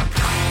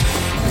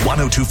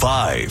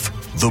 1025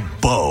 The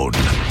Bone.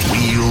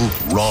 Real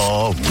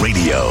Raw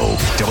Radio.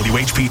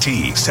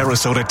 WHPT,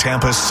 Sarasota,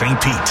 Tampa, St.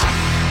 Pete.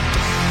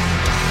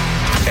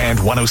 And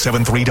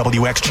 107.3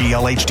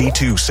 WXGL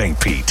HD2 St.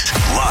 Pete.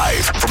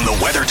 Live from the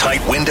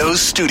WeatherTight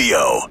Windows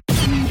studio.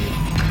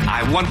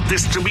 I want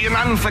this to be an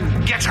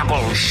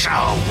unforgettable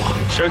show.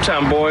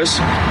 Showtime, boys.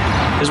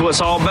 This is what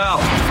it's all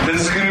about.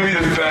 This is going to be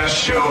the best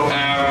show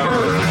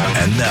ever.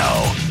 And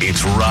now,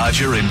 it's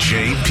Roger and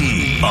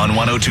JP on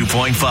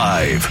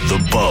 102.5 The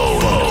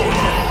Bone.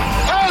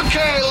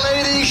 Okay,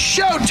 ladies,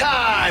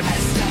 showtime!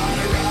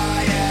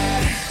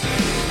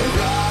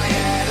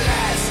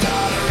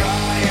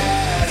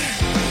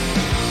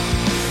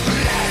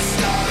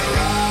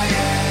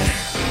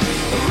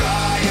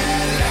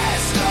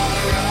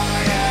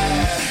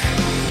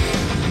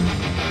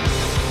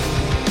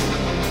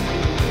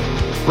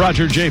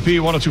 Roger, JP,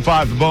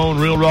 102.5 The Bone,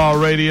 Real Raw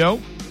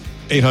Radio,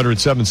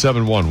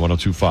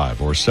 800-771-1025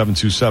 or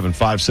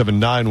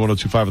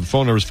 727-579-1025 are the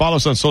phone numbers. Follow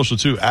us on social,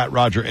 too, at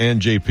Roger and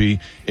JP,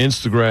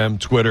 Instagram,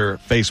 Twitter,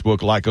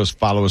 Facebook. Like us,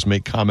 follow us,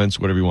 make comments,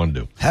 whatever you want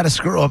to do. Had a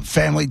screw-up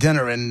family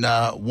dinner in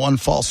one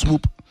fall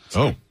swoop.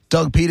 Oh.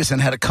 Doug Peterson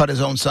had to cut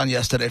his own son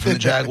yesterday for the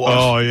Jaguars.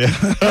 Oh, yeah.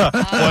 Well,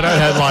 that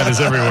headline is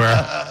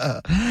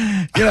everywhere.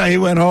 You know, he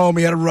went home,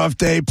 he had a rough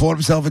day, poured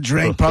himself a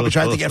drink, probably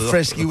tried to get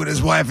frisky with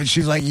his wife, and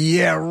she's like,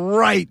 yeah,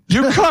 right.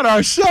 You cut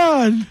our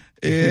son.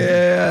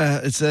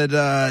 Yeah. It said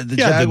the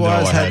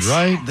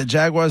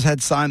Jaguars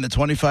had signed the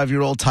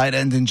 25-year-old tight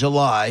end in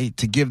July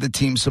to give the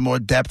team some more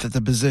depth at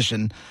the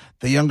position.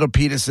 The younger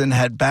Peterson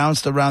had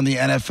bounced around the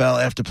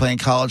NFL after playing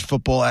college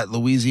football at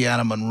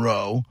Louisiana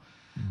Monroe.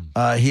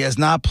 He has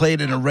not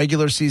played in a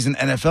regular season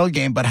NFL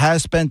game, but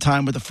has spent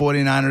time with the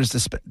 49ers,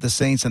 the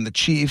Saints, and the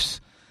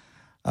Chiefs.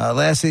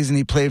 Last season,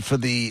 he played for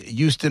the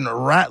Houston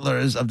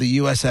Rattlers of the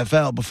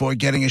USFL before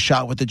getting a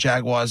shot with the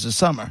Jaguars this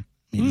summer.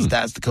 His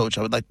dad's the coach.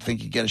 I would like to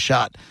think he'd get a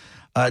shot.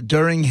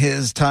 During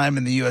his time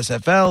in the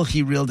USFL,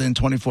 he reeled in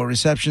 24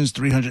 receptions,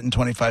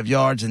 325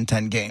 yards in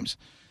 10 games.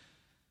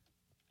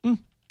 And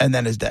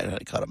then his dad had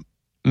to cut him.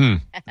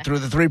 Through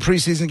the 3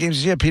 preseason games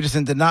this year,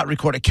 Peterson did not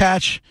record a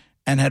catch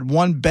and had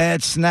one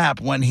bad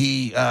snap when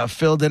he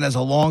filled in as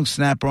a long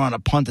snapper on a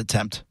punt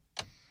attempt.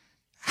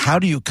 How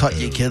do you cut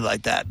your kid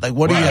like that? Like,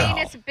 what do you? I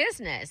mean, it's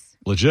business.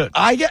 Legit.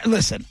 I get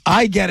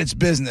it's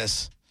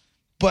business,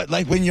 but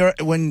like when you're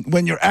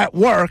at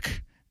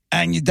work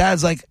and your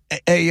dad's like,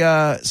 "Hey,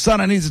 son,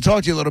 I need to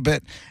talk to you a little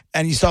bit,"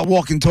 and you start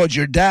walking towards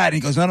your dad, and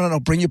he goes, "No,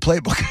 bring your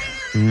playbook."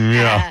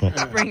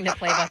 Yeah. Bring the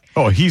playbook.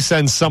 Oh, he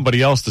sends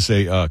somebody else to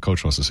say,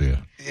 Coach wants to see you.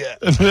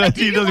 Yeah.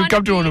 He doesn't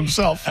come to him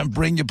himself. And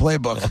bring your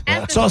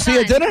playbook. So I'll see you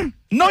at dinner?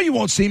 No, you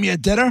won't see me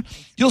at dinner.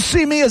 You'll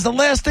see me as the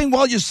last thing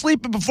while you're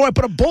sleeping before I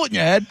put a bullet in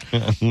your head.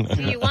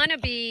 Do you want to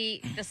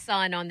be the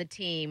son on the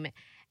team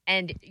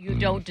and you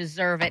don't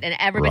deserve it and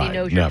everybody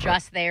knows you're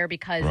just there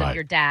because of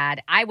your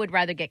dad? I would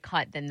rather get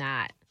cut than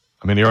that.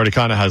 I mean, he already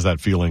kind of has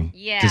that feeling,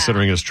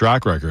 considering his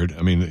track record.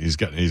 I mean, he's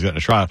getting a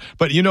trial.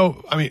 But,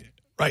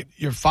 right,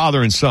 your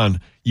father and son,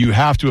 you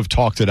have to have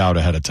talked it out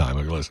ahead of time.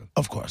 Like, listen.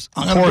 Of course.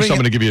 Of course I'm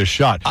going to give you a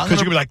shot. Because you're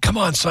going to be like, come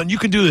on, son, you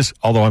can do this.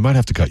 Although I might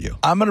have to cut you.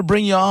 I'm going to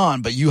bring you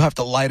on, but you have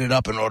to light it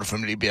up in order for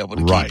me to be able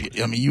to keep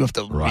you. I mean, you have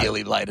to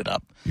really light it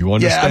up. You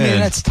understand. Yeah, I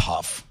mean, that's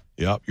tough.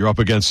 Yep, you're up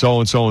against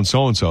so-and-so and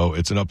so-and-so.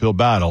 It's an uphill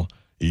battle.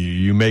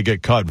 You may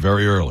get cut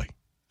very early.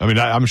 I mean,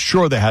 I'm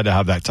sure they had to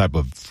have that type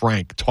of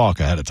frank talk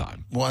ahead of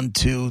time. 1,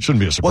 2. Shouldn't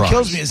be a surprise. What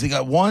kills me is they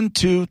got 1,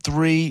 2,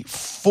 3,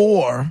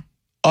 4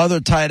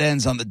 other tight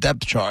ends on the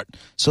depth chart.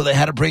 So they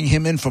had to bring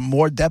him in for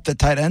more depth at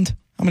tight end.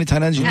 How many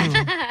tight ends you need?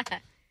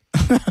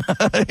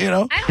 You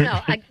know? I don't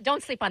know.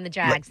 Don't sleep on the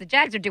Jags. The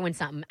Jags are doing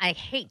something. I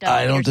hate Doug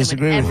I don't Peterson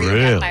disagree with with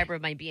every you. fiber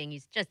of my being.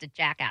 He's just a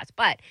jackass.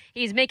 But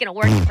he's making it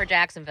work for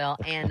Jacksonville.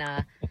 And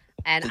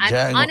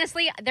I'm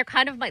honestly, they're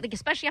kind of like,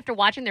 especially after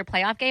watching their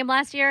playoff game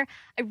last year,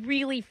 I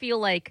really feel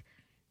like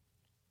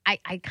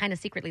I kind of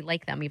secretly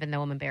like them, even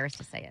though I'm embarrassed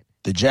to say it.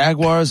 The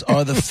Jaguars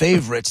are the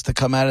favorites to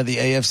come out of the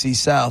AFC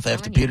South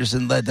after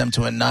Peterson led them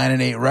to a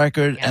 9-8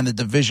 record and the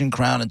division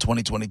crown in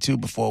 2022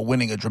 before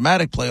winning a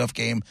dramatic playoff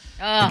game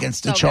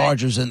against the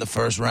Chargers in the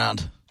first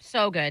round.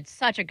 So good.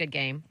 Such a good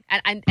game.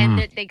 And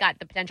they got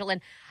the potential.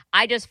 And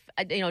I just,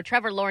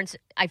 Trevor Lawrence,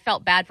 I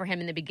felt bad for him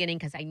in the beginning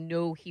because I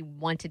know he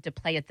wanted to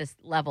play at this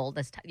level.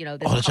 This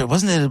that's right.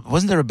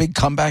 Wasn't there a big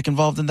comeback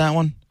involved in that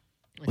one?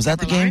 Was that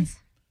the game? Lawrence?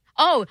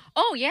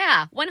 Oh,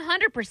 yeah.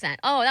 100%.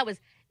 Oh, that was...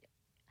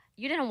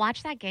 You didn't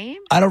watch that game?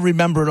 I don't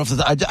remember it off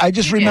the I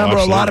just remember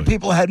a lot of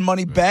people had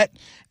money bet,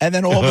 and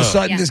then all of a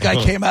sudden this guy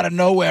came out of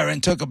nowhere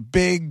and took a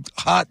big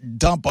hot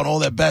dump on all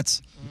their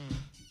bets.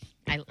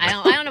 I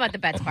don't know about the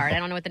bets part. I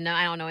don't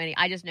know any.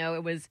 I just know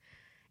it was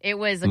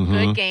a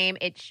good game.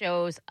 It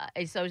shows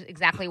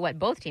exactly what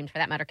both teams, for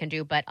that matter, can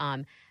do. But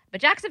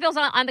Jacksonville's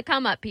on the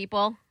come up.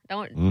 People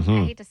I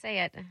hate to say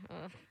it.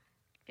 Ugh.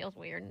 Feels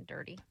weird and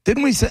dirty.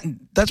 Didn't we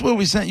that's where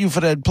we sent you for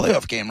that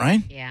playoff game,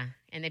 right? Yeah,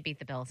 and they beat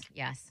the Bills.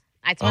 Yes.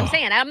 That's what I'm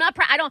saying. I'm not.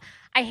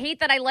 I hate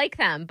that I like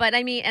them, but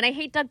I mean, and I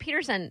hate Doug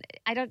Peterson.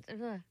 I don't.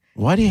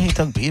 Why do you hate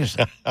Doug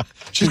Peterson?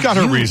 She's got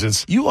her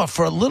reasons. You are,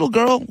 for a little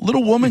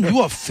woman. You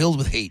are filled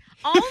with hate.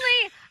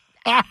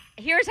 Only.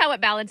 Here's how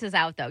it balances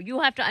out, though. You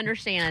have to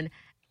understand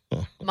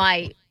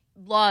my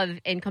love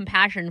and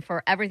compassion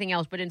for everything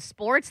else, but in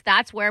sports,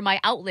 that's where my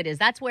outlet is.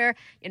 That's where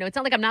it's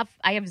not like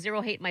I have zero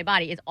hate in my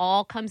body. It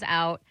all comes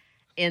out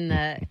in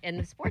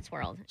the sports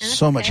world.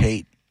 So much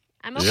hate.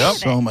 I'm okay with it.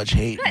 So much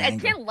hate. I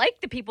can't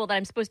like the people that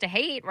I'm supposed to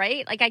hate,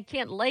 right? Like I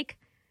can't like.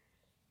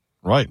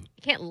 Right.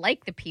 You can't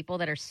like the people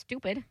that are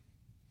stupid.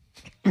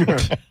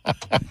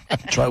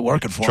 Try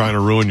working for Trying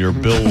them. to ruin your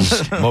Bills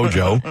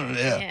mojo.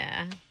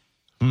 Yeah.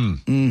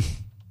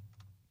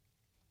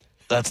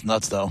 That's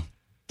nuts, though.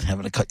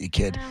 Having to cut your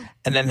kid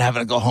and then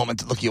having to go home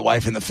and look your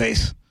wife in the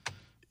face.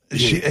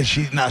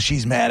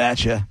 She's mad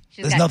at you.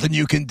 There's nothing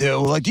you can do.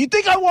 Like, do you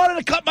think I wanted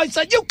to cut my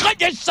son? You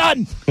cut your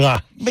son.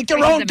 Make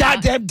your own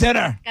goddamn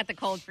dinner. Got the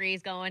cold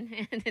freeze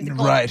going.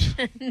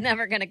 Right.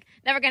 Never gonna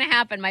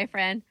happen, my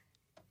friend.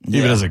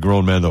 Even as a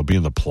grown man, though,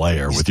 being the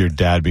player with your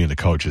dad being the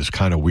coach is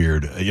kind of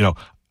weird.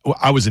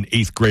 I was in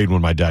 8th grade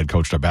when my dad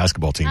coached our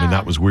basketball team, and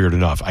that was weird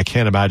enough. I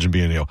can't imagine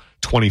being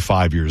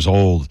 25 years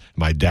old.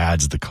 My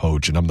dad's the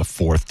coach, and I'm the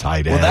 4th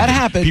tight end. Well, that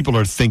happened. People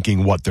are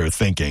thinking what they're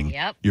thinking.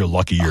 Yep. You're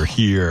lucky you're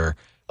here.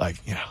 Like,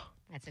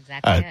 That's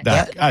exactly it.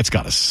 That's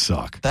got to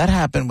suck. That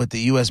happened with the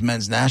U.S.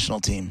 men's national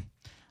team.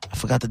 I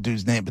forgot the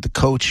dude's name, but the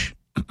coach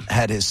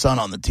had his son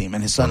on the team,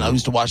 and his son, I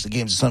used to watch the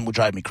games, his son would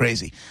drive me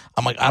crazy.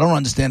 I'm like, I don't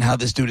understand how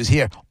this dude is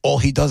here. All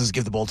he does is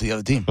give the ball to the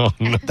other team. Oh,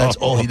 no. That's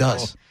all he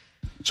does.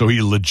 So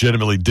he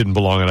legitimately didn't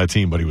belong on that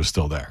team, but he was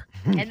still there.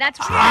 And that's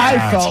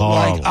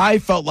I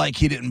felt like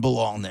he didn't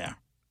belong there.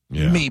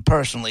 Yeah. Me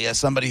personally, as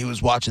somebody who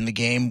was watching the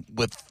game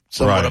with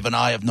somewhat of an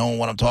eye of knowing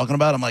what I'm talking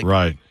about, I'm like,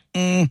 right.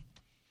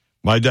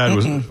 My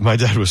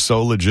dad was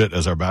so legit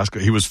as our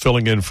basketball. He was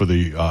filling in for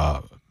the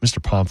Mr.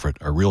 Pomfret,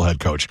 our real head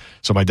coach.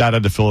 So my dad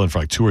had to fill in for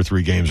like 2 or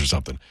 3 games or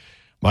something.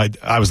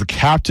 I was the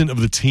captain of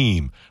the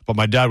team, but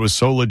my dad was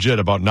so legit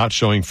about not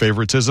showing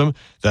favoritism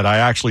that I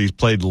actually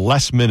played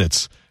less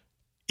minutes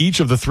each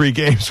of the 3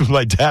 games with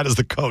my dad as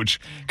the coach,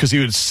 because he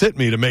would sit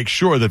me to make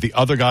sure that the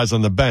other guys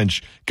on the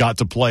bench got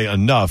to play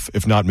enough,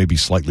 if not maybe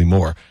slightly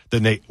more,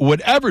 than they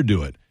would ever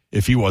do it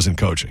if he wasn't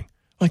coaching.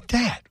 I'm like,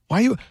 Dad, why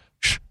are you?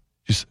 Shh,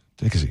 just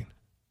take a seat.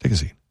 Take a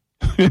seat.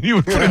 And he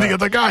would put in the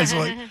other guys. I'm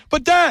like,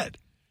 but Dad,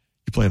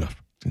 you play enough.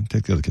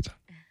 Take the other kids out.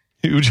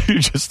 He was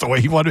just the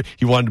way he wanted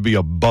to be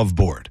above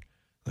board.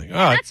 Like, all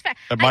right, that's fair.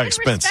 at my I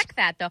expense. Respect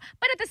that, though.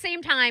 But at the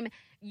same time,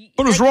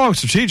 but it was wrong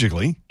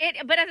strategically.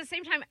 But at the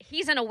same time,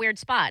 he's in a weird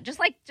spot, just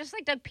like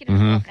Doug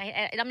Peterson. Look,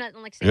 I'm not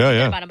like saying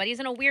shit about him, but he's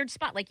in a weird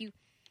spot. Like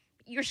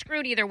you're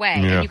screwed either way,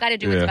 and you got to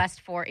do what's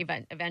best for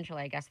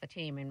eventually, I guess, the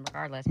team, and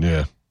regardless.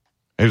 Yeah,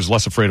 he was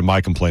less afraid of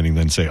my complaining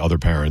than say other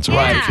parents or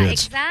other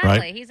kids. Exactly.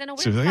 Right? He's in a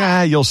weird so he's spot.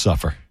 like, you'll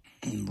suffer.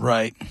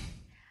 Right.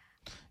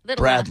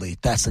 Bradley,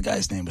 that's the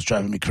guy's name. Was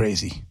driving me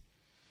crazy.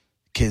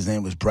 Kid's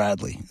name was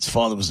Bradley. His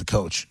father was the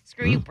coach.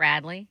 Screw you,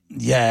 Bradley.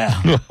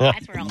 Yeah.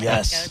 That's where all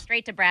the stuff goes.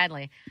 Straight to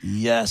Bradley.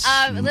 Yes.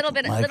 A little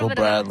bit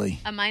Bradley.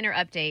 of a minor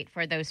update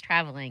for those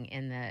traveling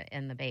in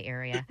the Bay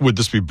Area. Would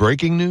this be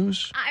breaking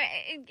news?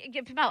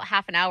 It's about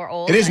half an hour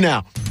old. It is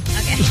now.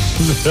 Okay.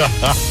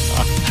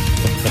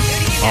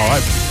 All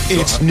right.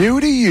 It's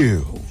new to you.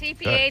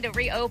 TPA to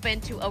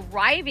reopen to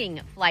arriving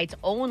flights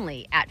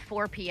only at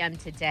 4 p.m.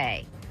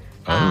 today.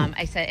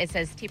 It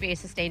says TPA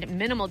sustained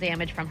minimal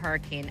damage from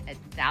Hurricane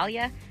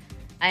Idalia,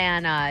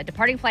 and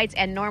departing flights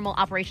and normal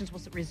operations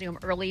will resume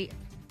early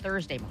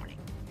Thursday morning.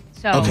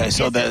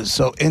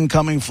 So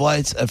incoming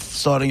flights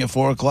starting at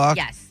 4:00.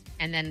 Yes,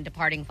 and then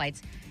departing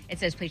flights. It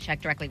says please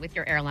check directly with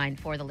your airline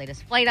for the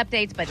latest flight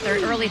updates. But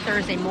early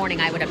Thursday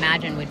morning, I would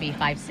imagine would be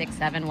 5, 6,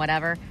 7,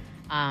 whatever.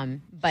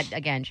 But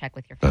again, check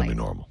with your flight. That'd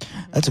be normal.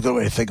 That's a good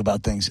way to think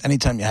about things.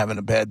 Anytime you're having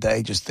a bad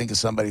day, just think of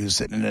somebody who's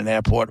sitting in an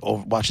airport or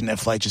watching their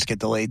flight just get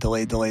delayed.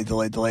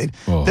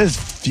 Oh. There's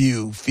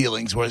few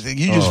feelings where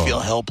you just feel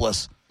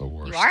helpless.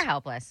 You are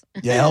helpless.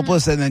 Yeah,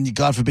 helpless, and then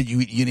God forbid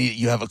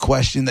you have a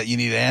question that you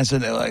need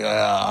answered. And they're like,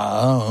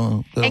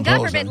 and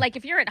God forbid, like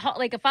if you're at home,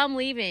 like if I'm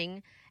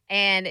leaving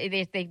and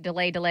they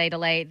delay,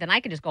 then I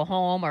can just go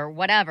home or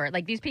whatever.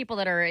 Like these people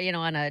that are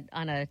on a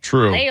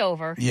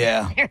layover,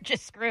 they're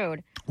just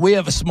screwed. We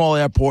have a small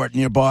airport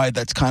nearby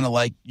that's kind of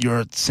like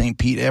your St.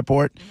 Pete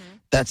airport. Mm-hmm.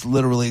 That's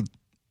literally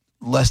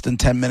less than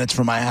 10 minutes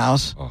from my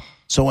house. Oh.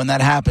 So when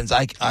that happens,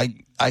 I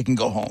can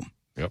go home.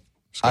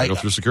 Just gotta go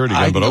through security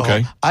again, but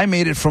okay. I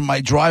made it from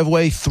my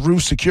driveway through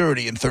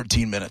security in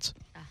 13 minutes.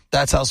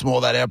 That's how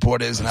small that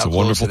airport is and how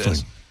close it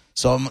is.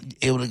 So I'm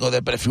able to go there.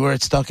 But if you were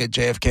stuck at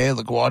JFK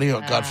or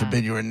LaGuardia, or God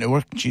forbid you're in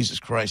Newark, Jesus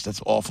Christ,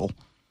 that's awful.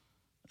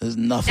 There's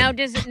nothing.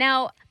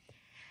 Now,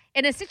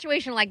 in a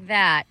situation like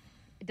that,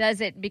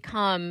 does it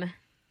become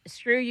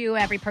screw you,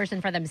 every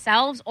person for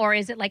themselves, or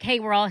is it like,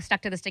 hey, we're all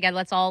stuck to this together,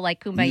 let's all like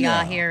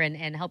kumbaya here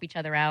and help each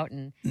other out?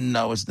 And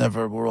no, it's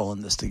never, we're all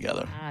in this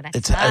together.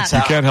 It's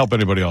you can't help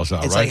anybody else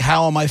out, it's right? like,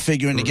 how am I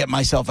figuring to get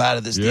myself out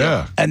of this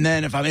deal? And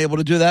then if I'm able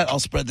to do that, I'll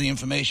spread the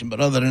information.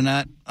 But other than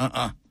that,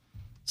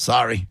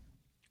 sorry.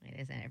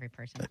 It isn't every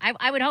person.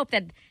 I would hope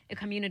that a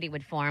community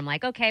would form,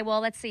 like, okay, well,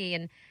 let's see,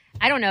 and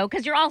I don't know,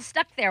 because you're all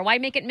stuck there. Why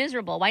make it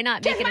miserable? Why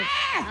not make it?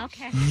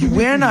 Okay.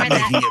 We're not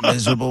making it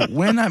miserable.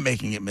 We're not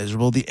making it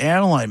miserable. The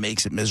airline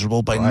makes it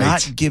miserable by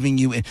not giving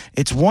you.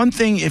 It's one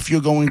thing if you're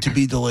going to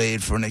be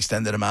delayed for an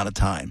extended amount of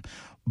time,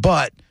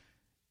 but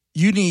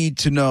you need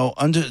to know.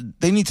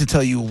 They need to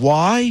tell you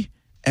why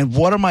and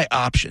what are my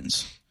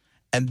options,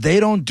 and they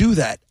don't do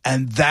that,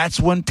 and that's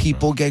when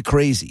people get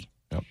crazy.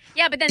 Yep.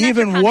 Yeah, but then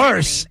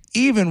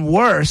even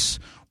worse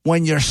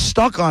when you're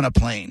stuck on a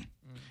plane.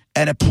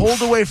 And it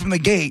pulled away from the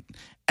gate,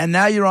 and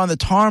now you're on the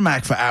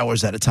tarmac for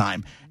hours at a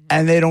time,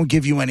 and they don't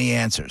give you any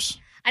answers.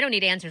 I don't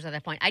need answers at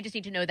that point. I just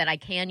need to know that I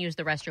can use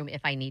the restroom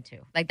if I need to.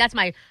 Like, that's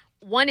my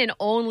one and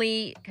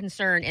only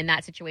concern in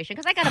that situation.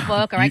 Because I got a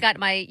book, or I got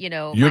my, You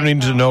don't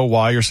need to know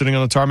why you're sitting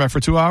on the tarmac for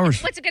 2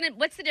 hours. What's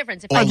the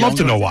difference? If I'd love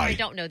to know why. I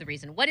don't know the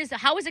reason.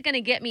 How is it going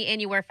to get me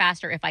anywhere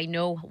faster if I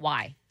know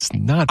why? It's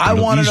not going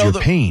to ease your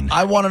pain.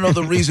 I want to know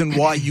the reason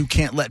why you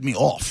can't let me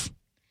off.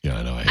 Yeah,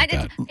 I know. I hate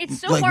that. It's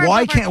so like, hard.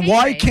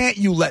 Why can't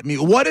you let me?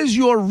 What is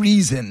your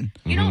reason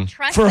you don't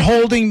trust for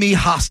holding me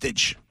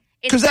hostage?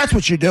 Because that's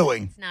what you're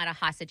doing. It's not a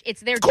hostage.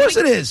 It's their. Of course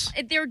it is.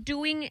 They're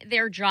doing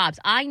their jobs.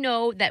 I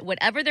know that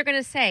whatever they're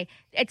going to say,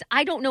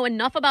 I don't know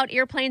enough about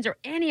airplanes or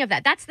any of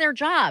that. That's their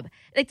job.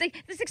 It's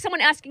like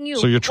someone asking you.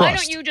 So you trust. Why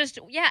don't you just?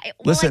 Yeah. Well,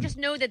 Listen. I just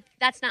know that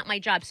that's not my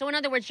job. So in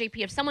other words,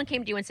 JP, if someone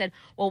came to you and said,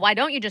 "Well, why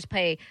don't you just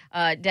pay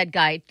dead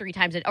guy 3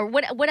 times or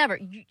whatever?"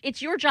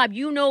 It's your job.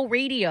 You know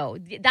radio.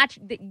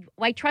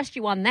 I trust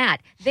you on that.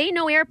 They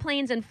know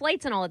airplanes and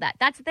flights and all of that.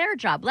 That's their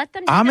job. Let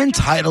them. I'm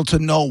entitled to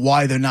know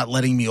why they're not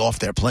letting me off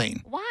their plane.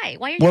 Why?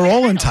 Why are you? We're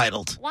all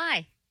entitled.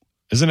 Why?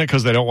 Isn't it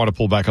because they don't want to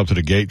pull back up to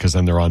the gate because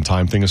then their on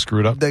time thing is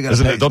screwed up?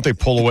 Don't they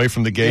pull away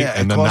from the gate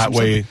and then that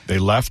way they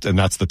left and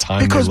that's the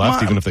time they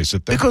left even if they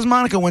sit there? Because,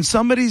 Monica, when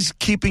somebody's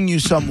keeping you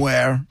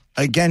somewhere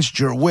against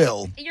your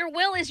will. Your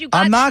will is you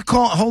got...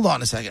 Hold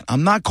on a second.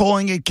 I'm not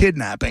calling it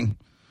kidnapping.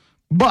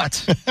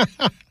 But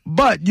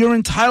you're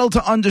entitled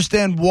to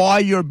understand why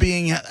you're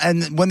being...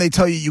 And when they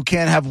tell you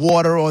can't have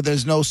water or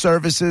there's no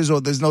services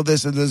or there's no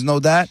this and there's no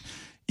that...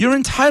 You're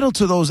entitled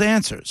to those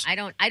answers. I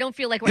don't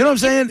feel like you know what I'm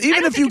saying.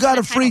 Even if you got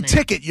a free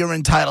ticket, you're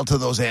entitled to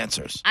those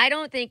answers. I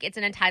don't think it's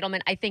an entitlement.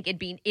 I think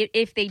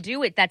if they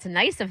do it, that's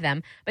nice of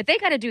them. But they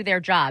got to do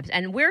their jobs,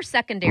 and we're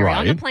secondary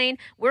on the plane.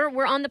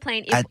 We're on the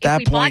plane. If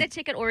we bought a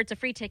ticket or it's a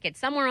free ticket,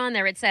 somewhere on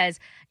there it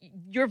says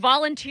you're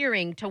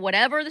volunteering to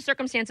whatever the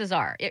circumstances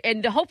are,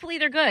 and hopefully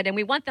they're good. And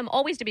we want them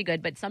always to be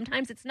good, but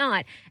sometimes it's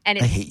not. And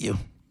I hate you.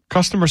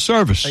 Customer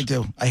service. I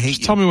do. I hate you.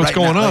 Just tell me what's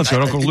going on so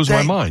I don't lose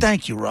my mind.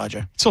 Thank you,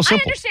 Roger. It's so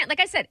simple. I understand.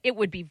 Like I said, it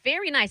would be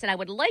very nice, and I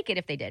would like it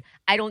if they did.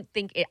 I don't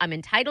think I'm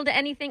entitled to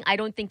anything. I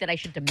don't think that I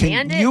should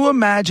demand it. Can you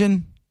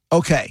imagine?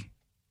 Okay.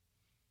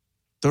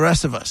 The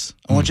rest of us.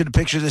 I want you to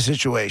picture the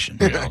situation.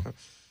 Yeah.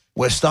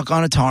 We're stuck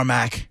on a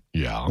tarmac.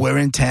 Yeah. We're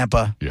in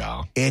Tampa.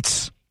 Yeah.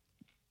 It's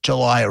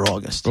July or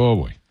August. Oh,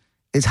 boy.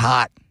 It's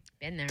hot.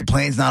 Been there. The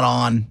plane's not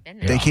on.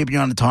 They keep you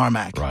on the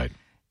tarmac. Right.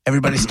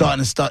 Everybody's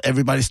starting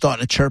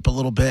to chirp a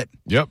little bit.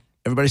 Yep.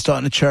 Everybody's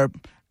starting to chirp,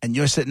 and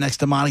you're sitting next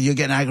to Monica. You're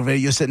getting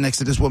aggravated. You're sitting next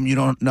to this woman you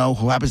don't know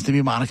who happens to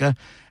be Monica. And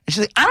she's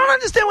like, I don't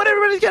understand what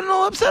everybody's getting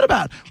all upset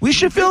about. We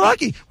should feel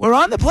lucky. We're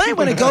on the plane.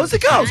 When it goes,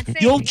 it goes.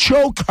 You'll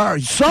choke her.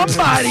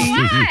 Somebody.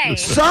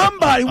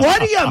 What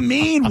do you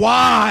mean,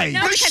 why?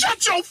 No,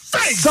 shut your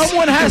face.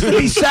 Someone has to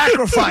be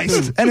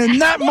sacrificed. And in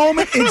that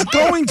moment, it's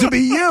going to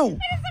be you.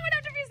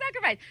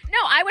 No,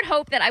 I would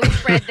hope that I would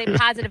spread the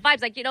positive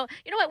vibes. Like, you know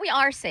what? We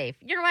are safe.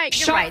 You're right.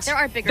 You're right. There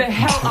are bigger the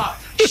hell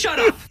up. Shut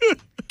up.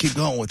 Keep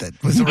going with it.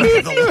 Say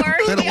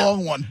the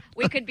long one.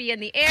 We could be in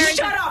the air.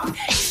 Shut up.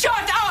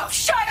 Shut up.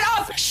 Shut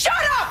up. Shut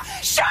up.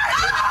 Shut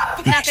up.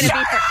 It's not going to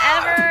be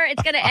forever.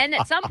 It's going to end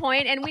at some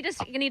point, and we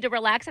just need to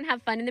relax and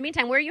have fun in the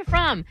meantime. Where are you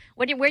from?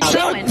 Where are you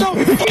going?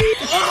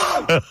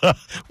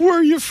 Where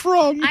are you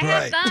from? I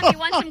have gum. You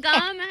want some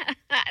gum?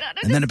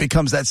 And then it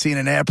becomes that scene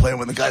in Airplane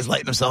when the guy's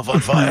lighting himself on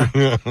fire.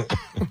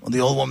 When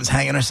the old woman's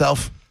hanging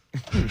herself.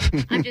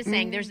 I'm just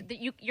saying,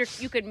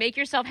 you could make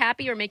yourself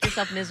happy or make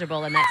yourself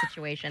miserable in that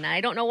situation.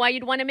 I don't know why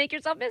you'd want to make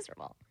yourself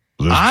miserable.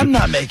 I'm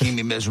not making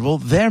me miserable.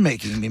 They're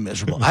making me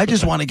miserable. I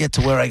just want to get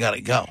to where I got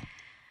to go.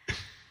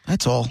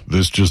 That's all.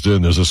 This just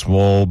in. There's a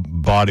small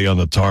body on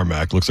the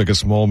tarmac. Looks like a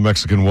small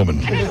Mexican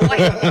woman. I don't know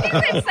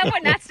why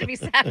someone has to be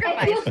sacrificed.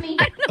 I don't know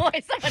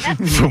why someone has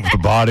to be sacrificed. The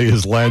body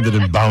has landed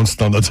and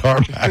bounced on the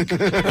tarmac. And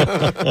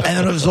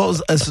then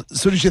as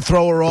soon as you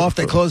throw her off,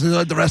 they close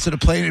the rest of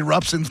the plane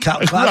erupts and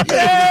clap.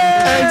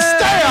 And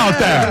stay out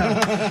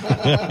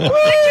there.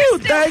 Woo,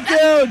 thank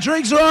you.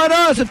 Drinks are on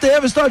us if they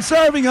ever start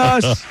serving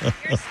us.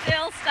 You're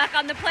still stuck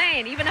on the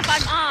plane, even if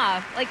I'm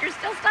off. Like, you're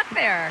still stuck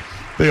there.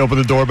 They open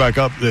the door back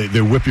up.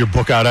 They whip your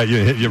book out at you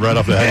and hit you right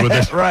off the head with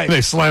it. Right.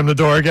 They slam the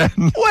door again.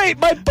 Wait,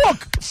 my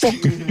book.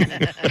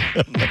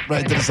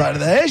 Right to the side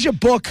of the head. Here's your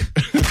book.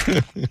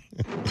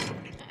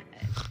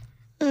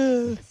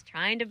 Just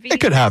trying to be it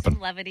could happen.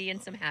 Some levity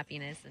and some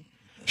happiness.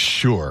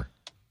 Sure.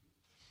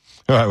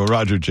 All right, well,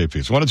 Roger and JP.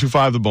 It's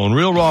 102.5 The Bone.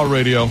 Real Raw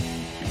Radio.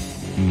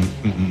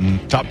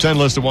 Top 10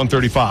 list at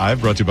 135.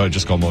 Brought to you by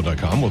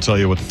JustCallMo.com. We'll tell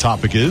you what the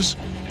topic is.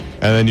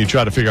 And then you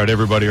try to figure out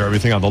everybody or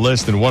everything on the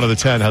list, and one of the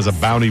 10 has a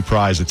bounty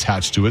prize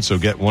attached to it. So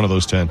get one of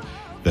those 10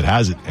 that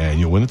has it, and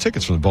you'll win the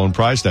tickets from the Bone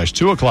Prize Stash.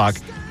 2 o'clock,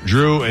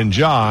 Drew and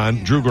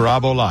John. Drew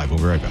Garabo live. We'll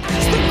be right back.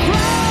 As the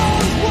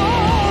crowd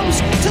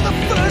warms to the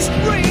first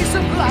rays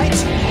of light,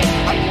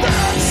 a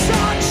burnt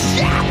sun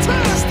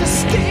shatters the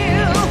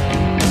steel.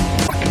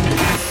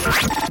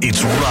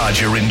 It's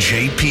Roger and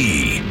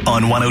JP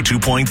on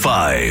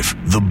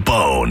 102.5 The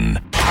Bone.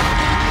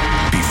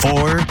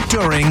 Before,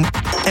 during,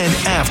 and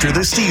after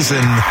the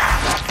season,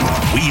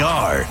 we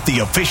are the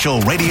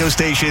official radio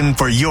station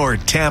for your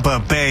Tampa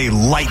Bay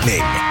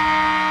Lightning.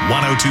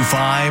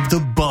 102.5 The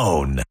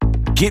Bone.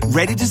 Get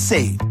ready to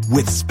save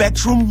with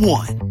Spectrum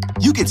One.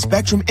 You get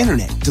Spectrum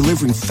Internet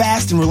delivering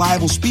fast and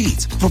reliable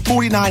speeds for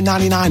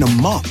 $49.99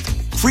 a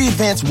month. Free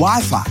advanced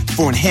Wi-Fi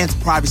for enhanced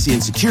privacy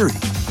and security.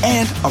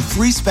 And a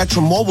free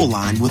Spectrum mobile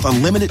line with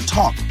unlimited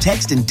talk,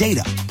 text, and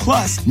data,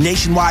 plus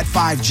nationwide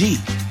 5G.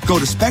 Go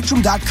to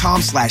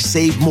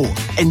spectrum.com/save more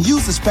and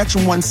use the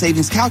Spectrum One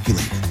savings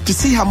calculator to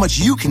see how much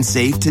you can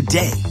save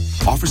today.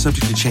 Offer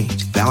subject to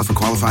change. Valid for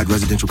qualified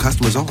residential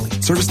customers only.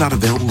 Service not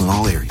available in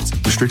all areas.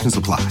 Restrictions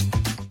apply.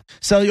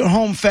 Sell your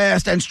home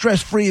fast and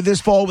stress-free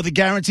this fall with a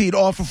guaranteed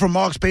offer from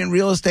Mark Spain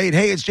Real Estate.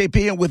 Hey, it's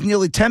JP, and with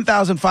nearly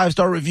 10,000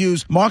 five-star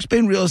reviews, Mark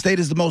Spain Real Estate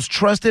is the most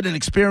trusted and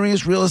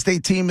experienced real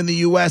estate team in the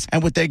U.S.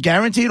 And with their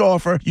guaranteed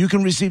offer, you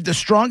can receive the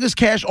strongest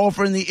cash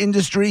offer in the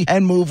industry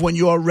and move when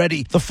you are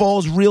ready. The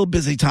fall's real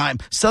busy time.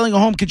 Selling a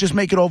home could just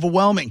make it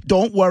overwhelming.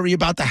 Don't worry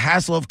about the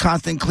hassle of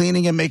constant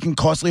cleaning and making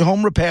costly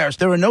home repairs.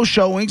 There are no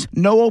showings,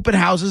 no open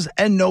houses,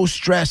 and no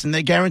stress, and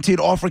their guaranteed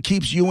offer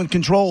keeps you in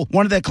control.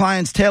 One of their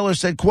clients, Taylor,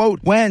 said,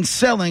 quote, "When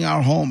selling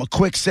our home, a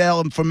quick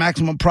sale for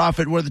maximum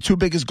profit were the two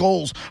biggest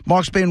goals.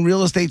 Mark Spain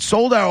Real Estate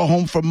sold our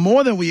home for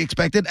more than we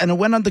expected, and it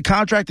went under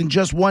contract in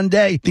just one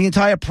day. The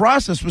entire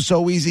process was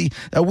so easy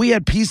that we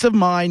had peace of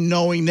mind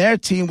knowing their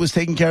team was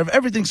taking care of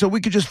everything so we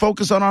could just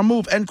focus on our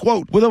move," end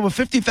quote. With over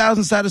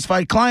 50,000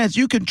 satisfied clients,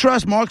 you can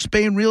trust Mark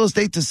Spain Real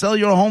Estate to sell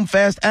your home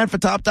fast and for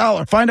top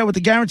dollar. Find out what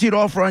the guaranteed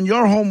offer on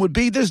your home would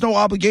be. There's no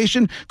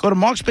obligation. Go to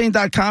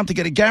markspain.com to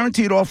get a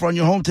guaranteed offer on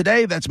your home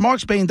today. That's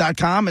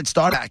markspain.com and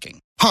start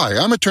acting. Hi,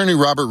 I'm attorney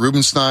Robert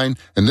Rubenstein,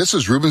 and this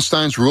is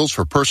Rubenstein's Rules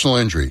for Personal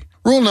Injury.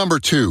 Rule number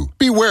 2,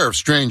 beware of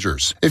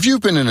strangers. If you've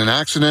been in an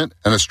accident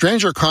and a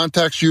stranger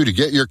contacts you to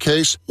get your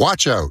case,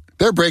 watch out.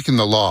 They're breaking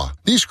the law.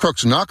 These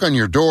crooks knock on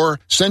your door,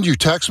 send you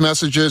text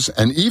messages,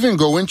 and even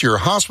go into your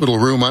hospital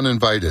room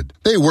uninvited.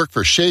 They work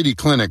for shady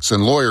clinics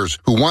and lawyers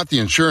who want the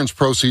insurance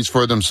proceeds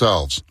for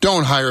themselves.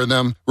 Don't hire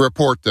them,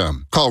 report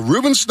them. Call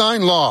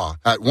Rubenstein Law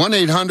at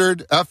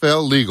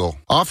 1-800-FL-LEGAL.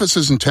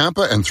 Offices in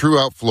Tampa and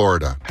throughout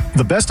Florida.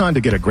 The best time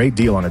to get a great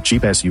deal on a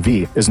Jeep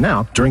SUV is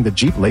now during the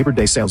Jeep Labor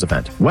Day sales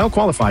event.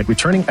 Well-qualified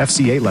returning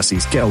FCA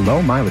lessees get a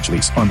low mileage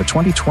lease on the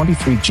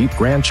 2023 Jeep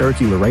Grand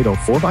Cherokee Laredo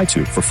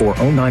 4x2 for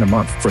 $409 a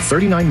month for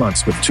 39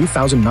 months with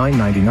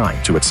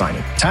 $2,999 to its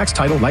signing. Tax,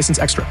 title, license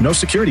extra. No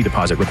security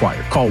deposit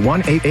required. Call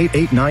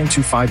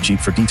 1-888-925-JEEP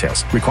for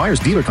details. Requires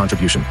dealer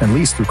contribution and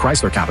lease through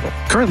Chrysler Capital.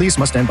 Current lease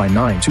must end by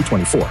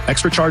 9/2/24.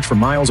 Extra charge for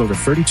miles over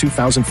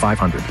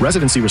 32,500.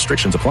 Residency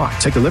restrictions apply.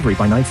 Take delivery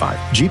by 9/5.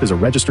 Jeep is a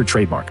registered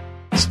trademark.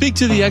 Speak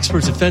to the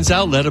experts at Fence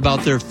Outlet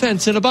about their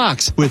fence in a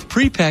box with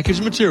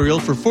prepackaged material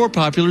for 4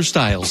 popular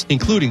styles,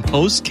 including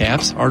posts,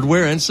 caps,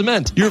 hardware, and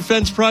cement. Your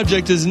fence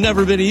project has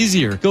never been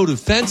easier. Go to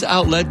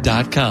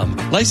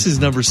fenceoutlet.com. License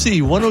number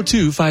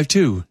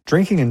C10252.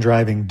 Drinking and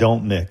driving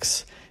don't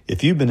mix.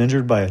 If you've been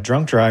injured by a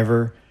drunk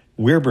driver,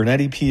 we're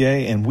Bernetti,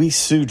 PA, and we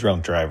sue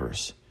drunk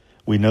drivers.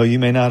 We know you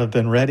may not have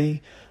been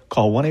ready.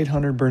 Call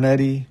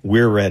 1-800-BERNETTI.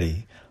 We're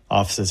ready.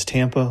 Offices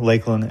Tampa,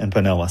 Lakeland, and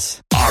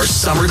Pinellas. Our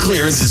summer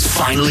clearance is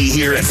finally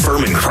here at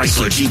Furman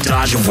Chrysler Jeep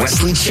Dodge of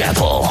Wesley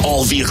Chapel.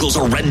 All vehicles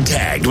are red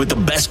tagged with the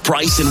best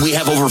price, and we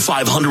have over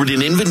 500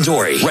 in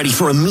inventory, ready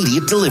for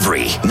immediate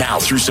delivery. Now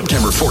through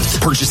September 4th,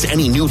 purchase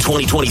any new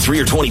 2023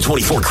 or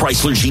 2024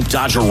 Chrysler Jeep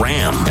Dodge or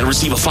Ram and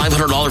receive a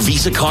 $500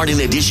 Visa card in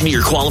addition to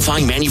your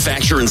qualifying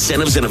manufacturer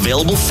incentives and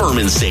available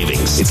Furman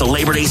savings. It's a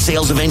Labor Day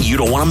sales event you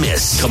don't want to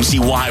miss. Come see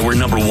why we're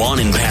number one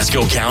in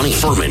Pasco County.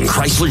 Furman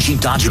Chrysler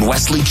Jeep Dodge in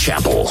Wesley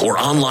Chapel, or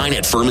online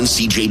at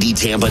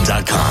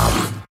FurmanCJDTampa.com.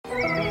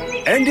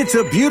 And it's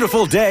a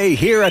beautiful day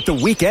here at the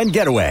Weekend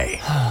Getaway.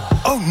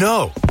 Oh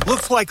no,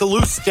 looks like a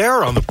loose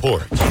stair on the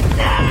porch.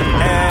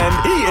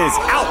 And he is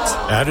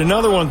out. Add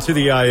another one to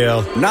the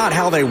IL. Not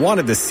how they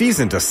wanted the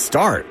season to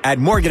start. At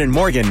Morgan &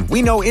 Morgan,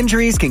 we know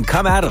injuries can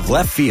come out of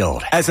left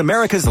field. As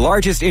America's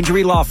largest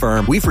injury law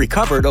firm, we've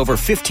recovered over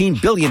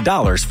 $15 billion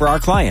for our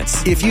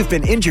clients. If you've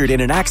been injured in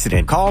an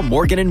accident, call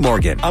Morgan &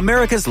 Morgan,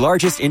 America's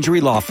largest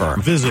injury law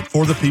firm. Visit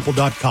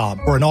forthepeople.com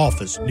for an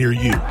office near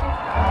you.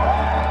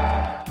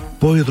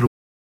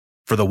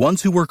 For the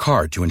ones who work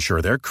hard to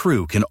ensure their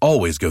crew can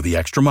always go the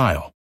extra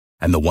mile,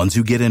 and the ones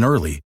who get in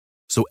early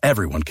so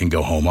everyone can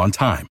go home on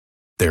time,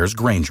 there's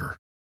Grainger,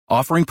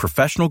 offering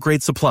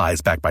professional-grade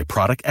supplies backed by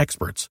product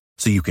experts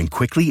so you can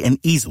quickly and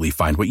easily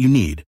find what you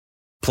need.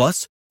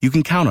 Plus, you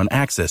can count on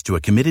access to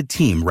a committed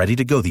team ready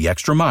to go the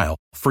extra mile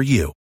for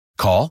you.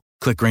 Call,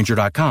 click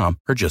Grainger.com,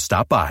 or just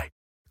stop by.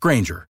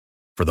 Grainger,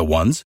 for the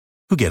ones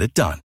who get it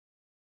done.